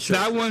 Yeah, sure,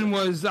 that one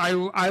was, I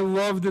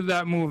loved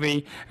that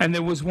movie, and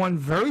there was one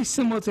very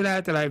similar to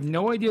that I have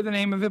no idea the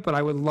name of it, but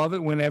I would love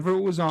it whenever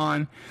it was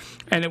on,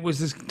 and it was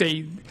this,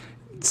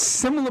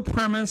 similar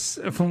premise,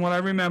 from what I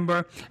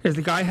remember, is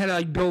the guy had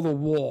to build a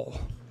wall.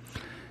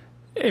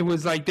 It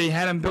was like they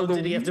had him build.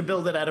 Did he have to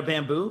build it out of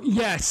bamboo?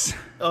 Yes.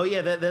 Oh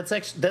yeah, that's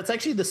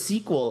actually the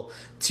sequel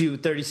to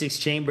 36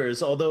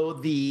 Chambers. Although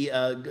the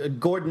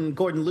Gordon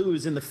Liu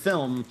in the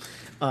film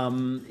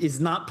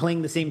is not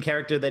playing the same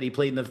character that he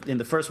played in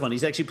the first one.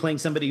 He's actually playing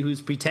somebody who's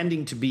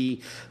pretending to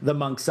be the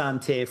monk San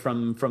Te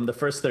from the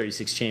first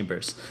 36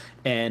 Chambers,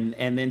 and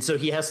then so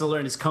he has to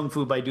learn his kung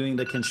fu by doing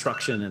the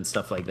construction and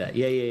stuff like that.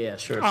 Yeah,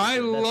 sure. I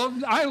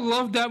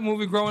loved that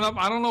movie growing up.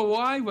 I don't know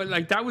why, but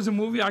like that was a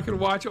movie I could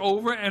watch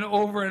over and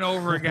over and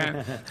over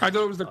again. I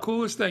thought it was the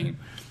coolest thing.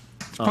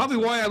 It's probably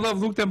why I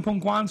love Luke Dem Pung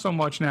Kwan so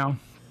much now.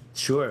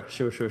 Sure.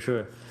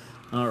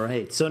 All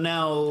right. So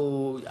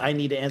now I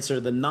need to answer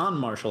the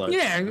non-martial arts.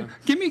 Yeah,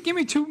 give me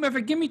two.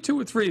 Give me two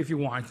or three if you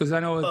want, because I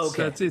know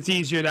it's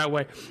easier that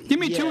way. Give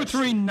me two or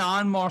three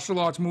non-martial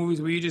arts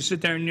movies where you just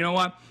sit there and you know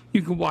what,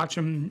 you can watch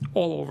them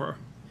all over.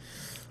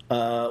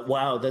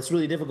 Wow, that's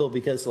really difficult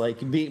because,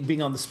 like,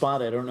 being on the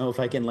spot, I don't know if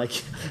I can, like,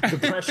 the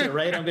pressure,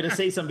 right? I'm going to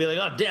say something like,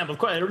 oh, damn, of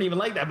course, I don't even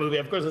like that movie.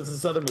 Of course, it's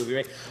this other movie,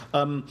 right?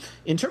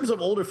 In terms of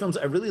older films,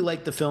 I really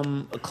like the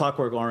film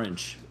Clockwork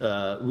Orange,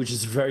 which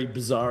is a very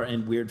bizarre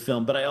and weird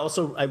film. But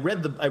I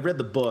read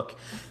the book,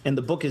 and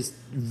the book is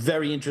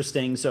very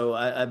interesting.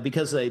 So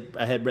because I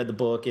had read the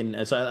book,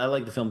 and so I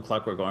like the film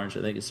Clockwork Orange.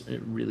 I think it's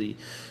really,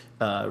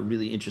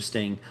 really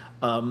interesting.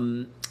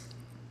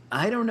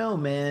 I don't know,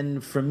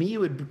 man. For me, it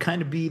would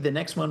kind of be, the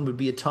next one would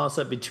be a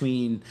toss-up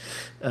between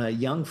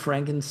Young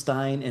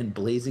Frankenstein and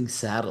Blazing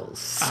Saddles.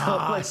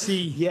 So,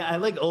 see. Yeah, I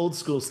like old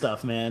school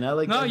stuff, man.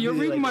 You're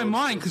reading my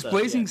mind, because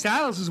Blazing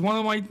Saddles is one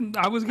of my,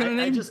 I was going to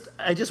name.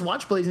 I just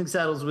watched Blazing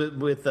Saddles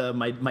with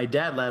my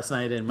dad last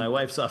night, and my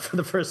wife saw it for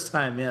the first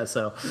time. Yeah,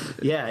 so,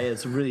 yeah,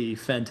 it's a really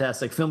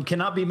fantastic film.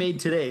 Cannot be made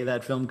today.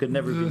 That film could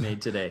never be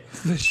made today.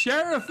 The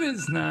sheriff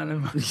is not.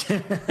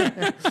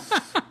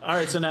 All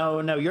right, so now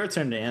your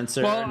turn to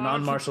answer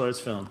non-martial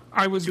arts film.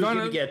 I was going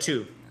to get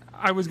two.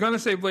 I was going to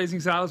say Blazing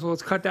Saddles. Well,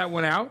 let's cut that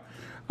one out.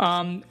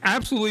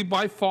 Absolutely,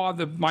 by far,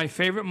 my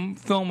favorite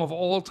film of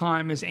all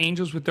time is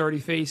Angels with Dirty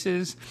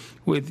Faces,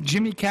 with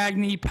Jimmy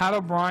Cagney, Pat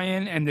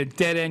O'Brien, and the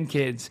Dead End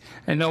Kids.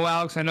 And no,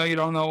 Alex, I know you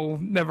don't know,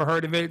 never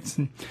heard of it.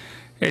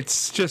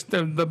 It's just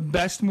the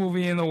best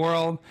movie in the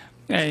world.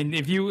 And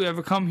if you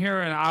ever come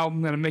here, and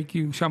I'm going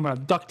to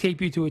duct tape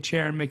you to a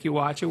chair and make you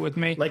watch it with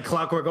me. Like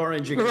Clockwork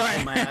Orange, you can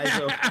right. my eyes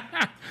open.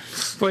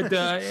 But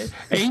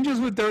Angels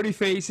with Dirty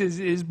Faces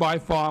is by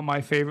far my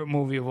favorite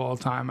movie of all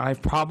time.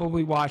 I've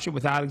probably watched it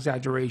without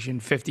exaggeration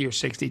 50 or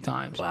 60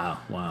 times.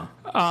 Wow.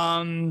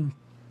 And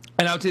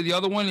I'll tell you, the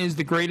other one is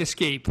The Great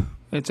Escape.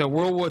 It's a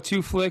World War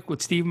II flick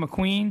with Steve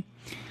McQueen.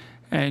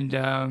 And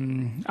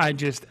I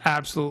just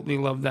absolutely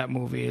love that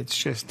movie. It's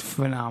just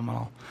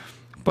phenomenal.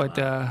 But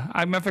now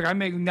I'm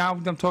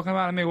talking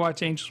about, I may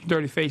watch Angels with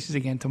Dirty Faces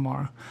again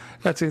tomorrow.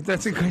 That's a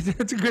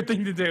good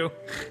thing to do.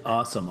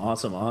 Awesome.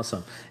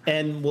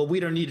 And well, we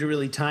don't need to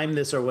really time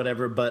this or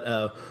whatever,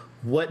 but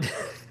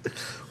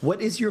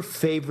what is your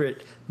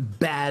favorite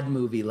bad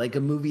movie? Like a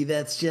movie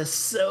that's just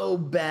so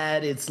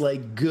bad it's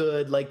like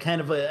good, like kind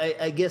of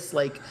I guess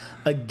like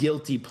a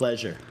guilty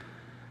pleasure.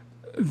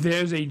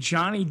 There's a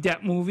Johnny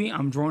Depp movie.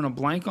 I'm drawing a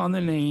blank on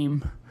the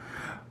name.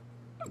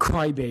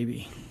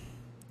 Crybaby.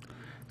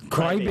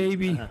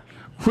 Crybaby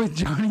with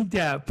Johnny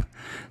Depp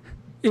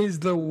is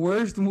the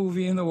worst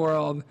movie in the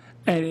world,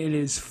 and it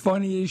is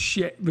funny as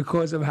shit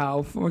because of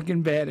how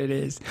freaking bad it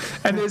is.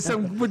 And there's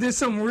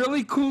some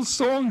really cool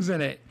songs in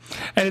it,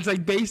 and it's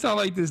like based on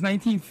like this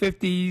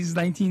 1950s,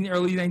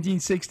 early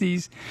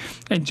 1960s,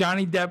 and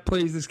Johnny Depp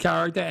plays this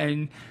character,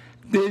 and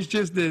there's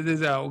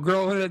a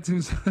girl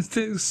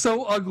that's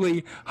so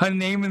ugly. Her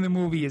name in the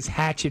movie is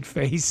Hatchet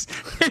Face.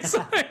 It's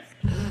like.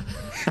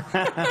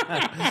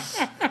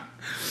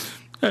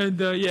 And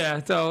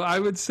yeah, so I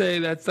would say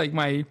that's like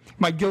my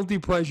guilty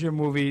pleasure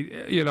movie.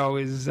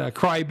 Is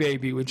Cry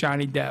Baby with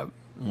Johnny Depp.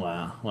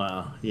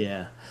 Wow,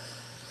 yeah.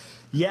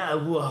 Yeah,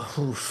 well,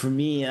 for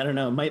me, I don't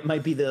know.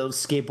 Might be the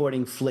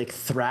skateboarding flick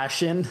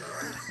Thrashin'.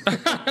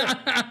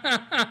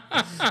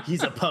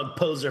 He's a punk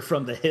poser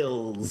from the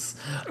hills.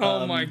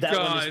 Oh my god, that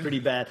one is pretty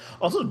bad.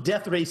 Also,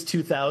 Death Race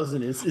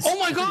 2000 is. Oh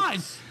my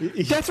god,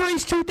 Death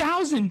Race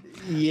 2000.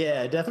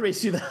 Yeah, Death Race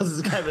 2000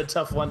 is kind of a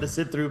tough one to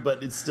sit through,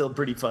 but it's still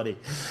pretty funny.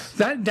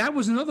 That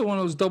was another one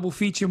of those double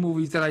feature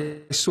movies that I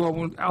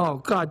saw. Oh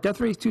god,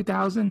 Death Race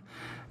 2000,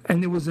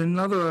 and there was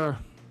another.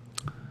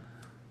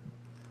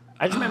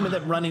 I just remember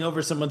them running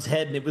over someone's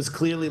head, and it was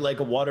clearly like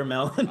a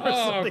watermelon. Or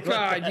something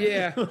God, like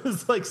yeah! It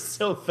was like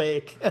so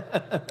fake.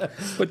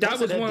 But that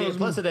was one of those.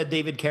 Plus, it had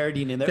David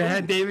Carradine in there. They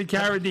had David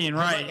Carradine,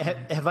 right?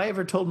 Have I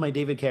ever told my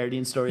David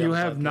Carradine story? You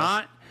have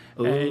not,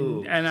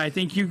 and I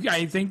think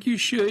you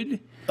should.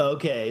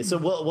 Okay, so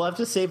we'll have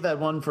to save that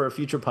one for a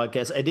future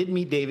podcast. I did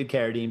meet David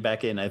Carradine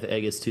back in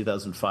I guess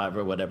 2005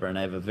 or whatever, and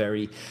I have a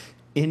very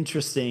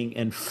interesting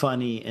and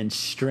funny and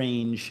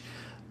strange.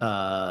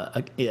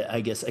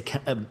 I guess I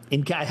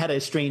had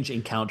a strange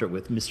encounter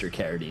with Mr.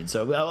 Carradine,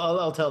 so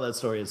I'll tell that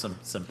story at some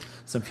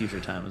future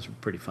time. It was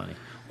pretty funny.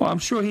 Well, I'm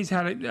sure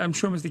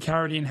Mr.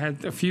 Carradine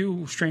had a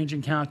few strange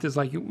encounters,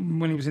 like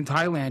when he was in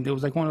Thailand. It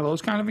was like one of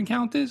those kind of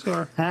encounters,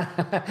 or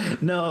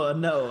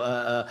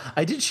no.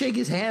 I did shake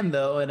his hand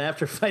though, and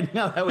after finding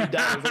out how he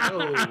died, I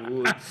was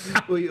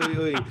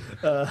like,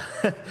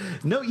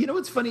 no. You know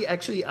what's funny?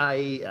 Actually,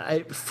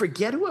 I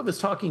forget who I was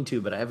talking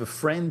to, but I have a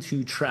friend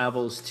who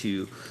travels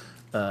to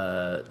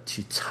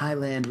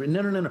Thailand.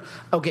 No.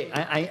 Okay,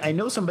 I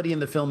know somebody in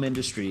the film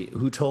industry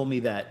who told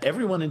me that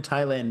everyone in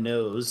Thailand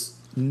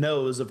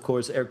knows, of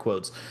course, air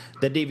quotes,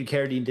 that David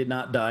Carradine did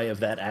not die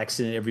of that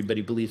accident.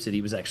 Everybody believes that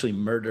he was actually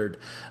murdered.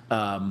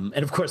 And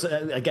of course,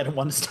 I don't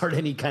want to start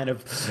any kind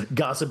of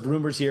gossip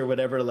rumors here or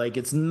whatever. Like,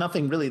 it's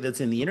nothing really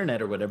that's in the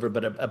internet or whatever.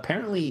 But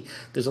apparently,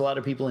 there's a lot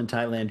of people in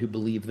Thailand who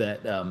believe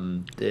that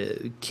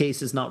the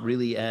case is not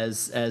really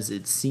as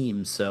it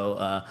seems.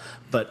 So,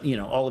 but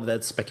all of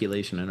that's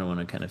speculation. I don't want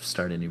to kind of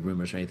start any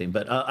rumors or anything.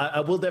 But I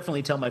will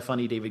definitely tell my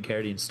funny David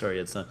Carradine story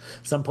at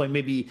some point.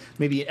 Maybe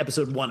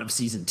episode 1 of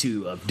season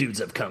 2 of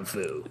Dudes of Kung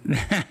Fu.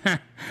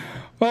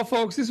 Well,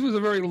 folks, this was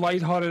a very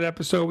lighthearted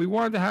episode. We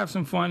wanted to have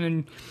some fun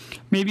and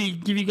maybe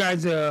give you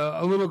guys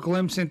a little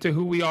glimpse into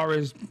who we are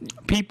as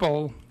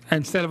people,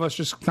 instead of us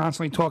just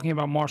constantly talking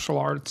about martial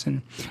arts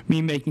and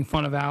me making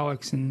fun of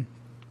Alex and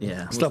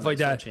stuff like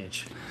that.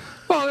 Change.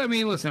 Well, I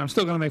mean, listen, I'm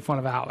still going to make fun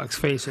of Alex.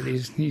 Face it,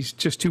 he's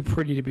just too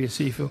pretty to be a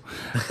Sifu.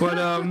 But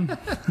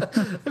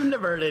I've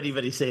never heard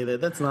anybody say that.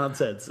 That's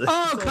nonsense.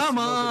 Oh, come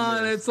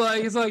on! It's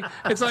like hey,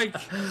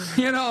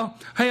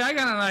 I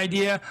got an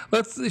idea.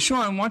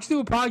 Sean, why don't you do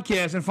a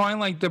podcast and find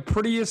like the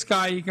prettiest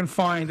guy you can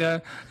find?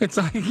 It's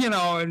like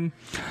and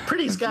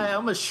prettiest guy.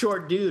 I'm a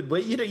short dude,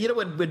 but you know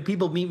when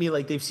people meet me,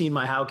 like they've seen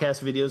my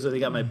Howcast videos or they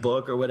got my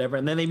book or whatever,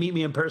 and then they meet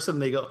me in person,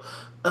 and they go,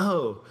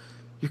 "Oh,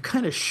 you're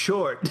kind of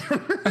short."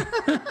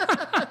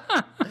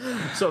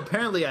 So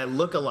apparently I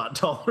look a lot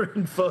taller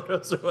in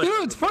photos or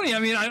whatever. It's funny. I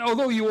mean,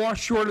 although you are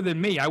shorter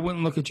than me, I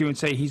wouldn't look at you and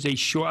say he's a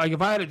short. Like,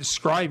 if I had to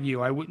describe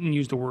you, I wouldn't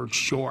use the word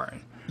short.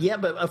 Yeah,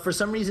 but for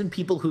some reason,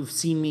 people who've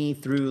seen me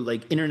through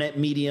like internet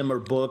medium or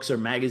books or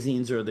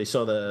magazines, or they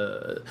saw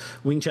the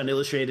Wing Chun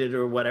Illustrated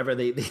or whatever,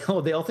 they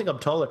all think I'm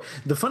taller.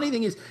 The funny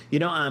thing is,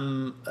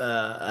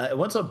 I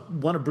once saw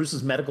one of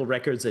Bruce's medical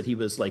records that he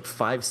was like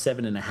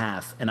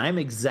 5'7.5", and I'm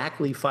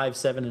exactly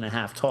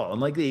 5'7.5" tall. I'm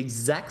like the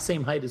exact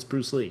same height as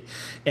Bruce Lee,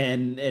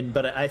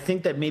 but I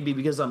think that maybe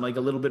because I'm like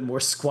a little bit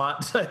more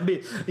squat, I'm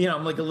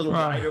like a little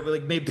wider, but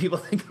like maybe people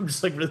think I'm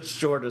just like really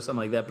short or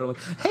something like that. But I'm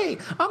like, hey,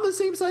 I'm the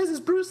same size as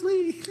Bruce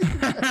Lee.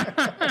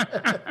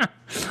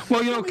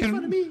 Well,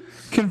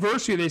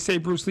 conversely, they say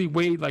Bruce Lee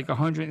weighed like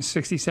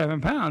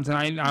 167 pounds,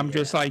 and I'm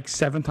just like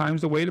 7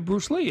 times the weight of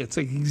Bruce Lee. It's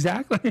like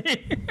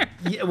exactly.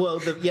 Yeah, well,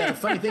 the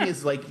funny thing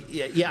is, like,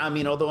 I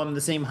mean, although I'm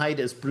the same height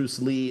as Bruce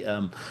Lee,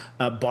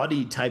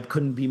 body type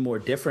couldn't be more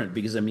different,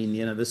 because I mean,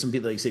 there's some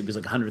people like say he was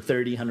like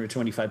 130,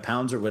 125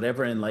 pounds or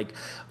whatever, and like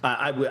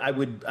I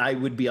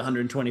would be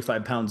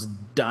 125 pounds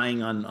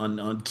dying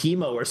on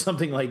chemo or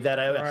something like that.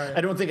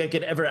 I don't think I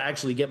could ever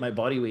actually get my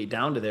body weight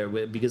down to there,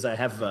 because I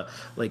have a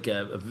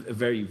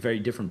very, very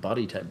different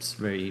body types.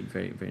 Very,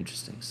 very, very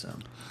interesting. So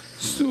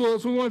we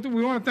want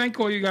to thank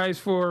all you guys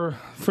for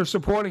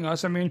supporting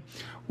us. I mean,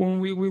 when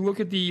we look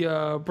at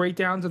the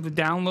breakdowns of the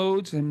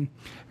downloads, and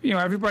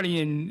everybody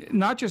in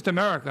not just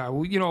America,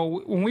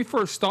 when we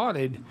first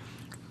started,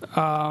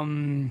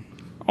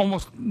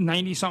 almost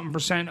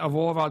 90-something% of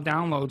all of our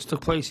downloads took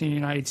place in the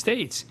United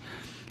States.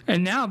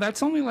 And now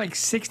that's only like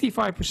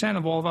 65%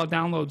 of all of our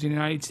downloads in the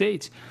United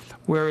States.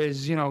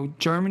 Whereas,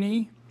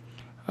 Germany,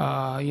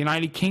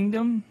 United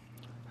Kingdom.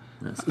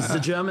 The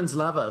Germans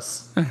love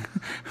us.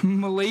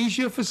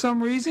 Malaysia, for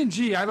some reason.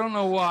 Gee, I don't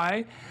know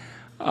why.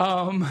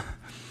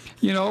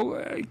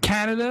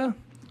 Canada,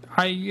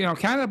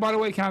 Canada, by the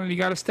way, Canada, you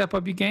got to step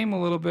up your game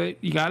a little bit.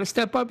 You got to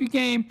step up your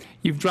game.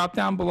 You've dropped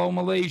down below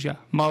Malaysia.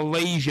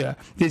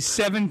 There's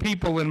 7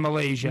 people in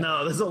Malaysia.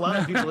 No, there's a lot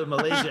of people in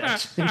Malaysia,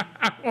 actually.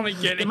 I'm only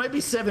kidding. There might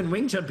be 7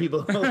 Wing Chun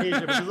people in Malaysia,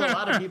 but there's a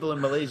lot of people in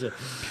Malaysia.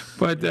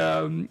 But,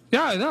 so,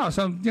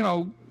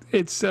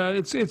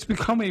 it's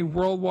become a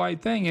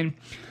worldwide thing.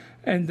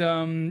 And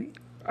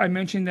I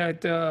mentioned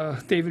that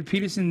David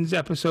Peterson's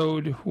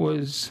episode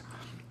was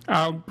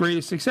our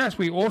greatest success.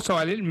 We also,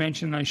 I didn't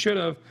mention, I should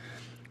have,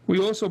 we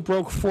also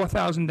broke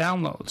 4,000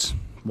 downloads.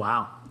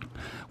 Wow.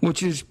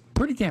 Which is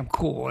pretty damn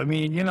cool. I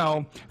mean,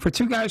 for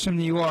 2 guys from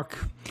New York,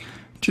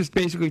 just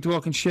basically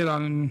talking shit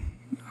on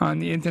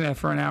the internet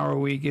for an hour a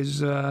week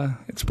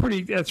that's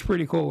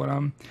pretty cool.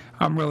 And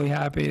I'm really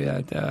happy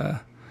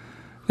that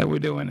we're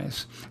doing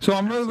this. So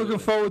I'm really looking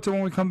forward to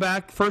when we come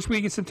back. First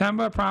week in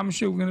September, I promise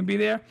you we're going to be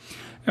there.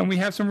 And we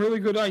have some really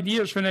good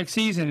ideas for next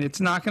season. It's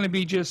not going to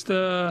be just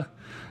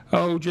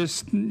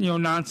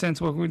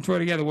nonsense what we throw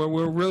together.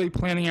 We're really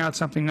planning out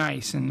something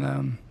nice,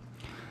 and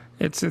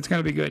it's going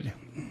to be good.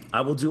 I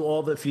will do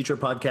all the future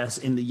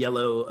podcasts in the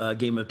yellow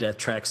Game of Death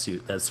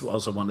tracksuit. That's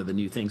also one of the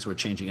new things we're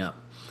changing up.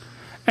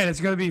 And it's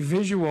going to be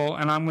visual,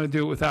 and I'm going to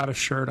do it without a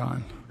shirt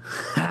on.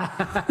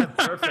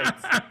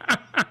 Perfect.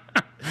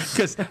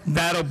 Because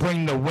that'll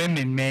bring the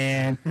women,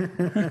 man.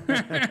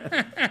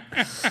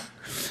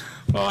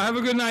 Well, have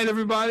a good night,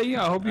 everybody.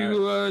 I hope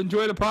you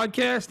enjoy the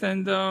podcast,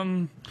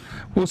 and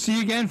we'll see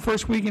you again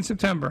first week in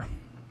September.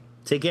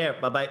 Take care.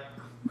 Bye-bye.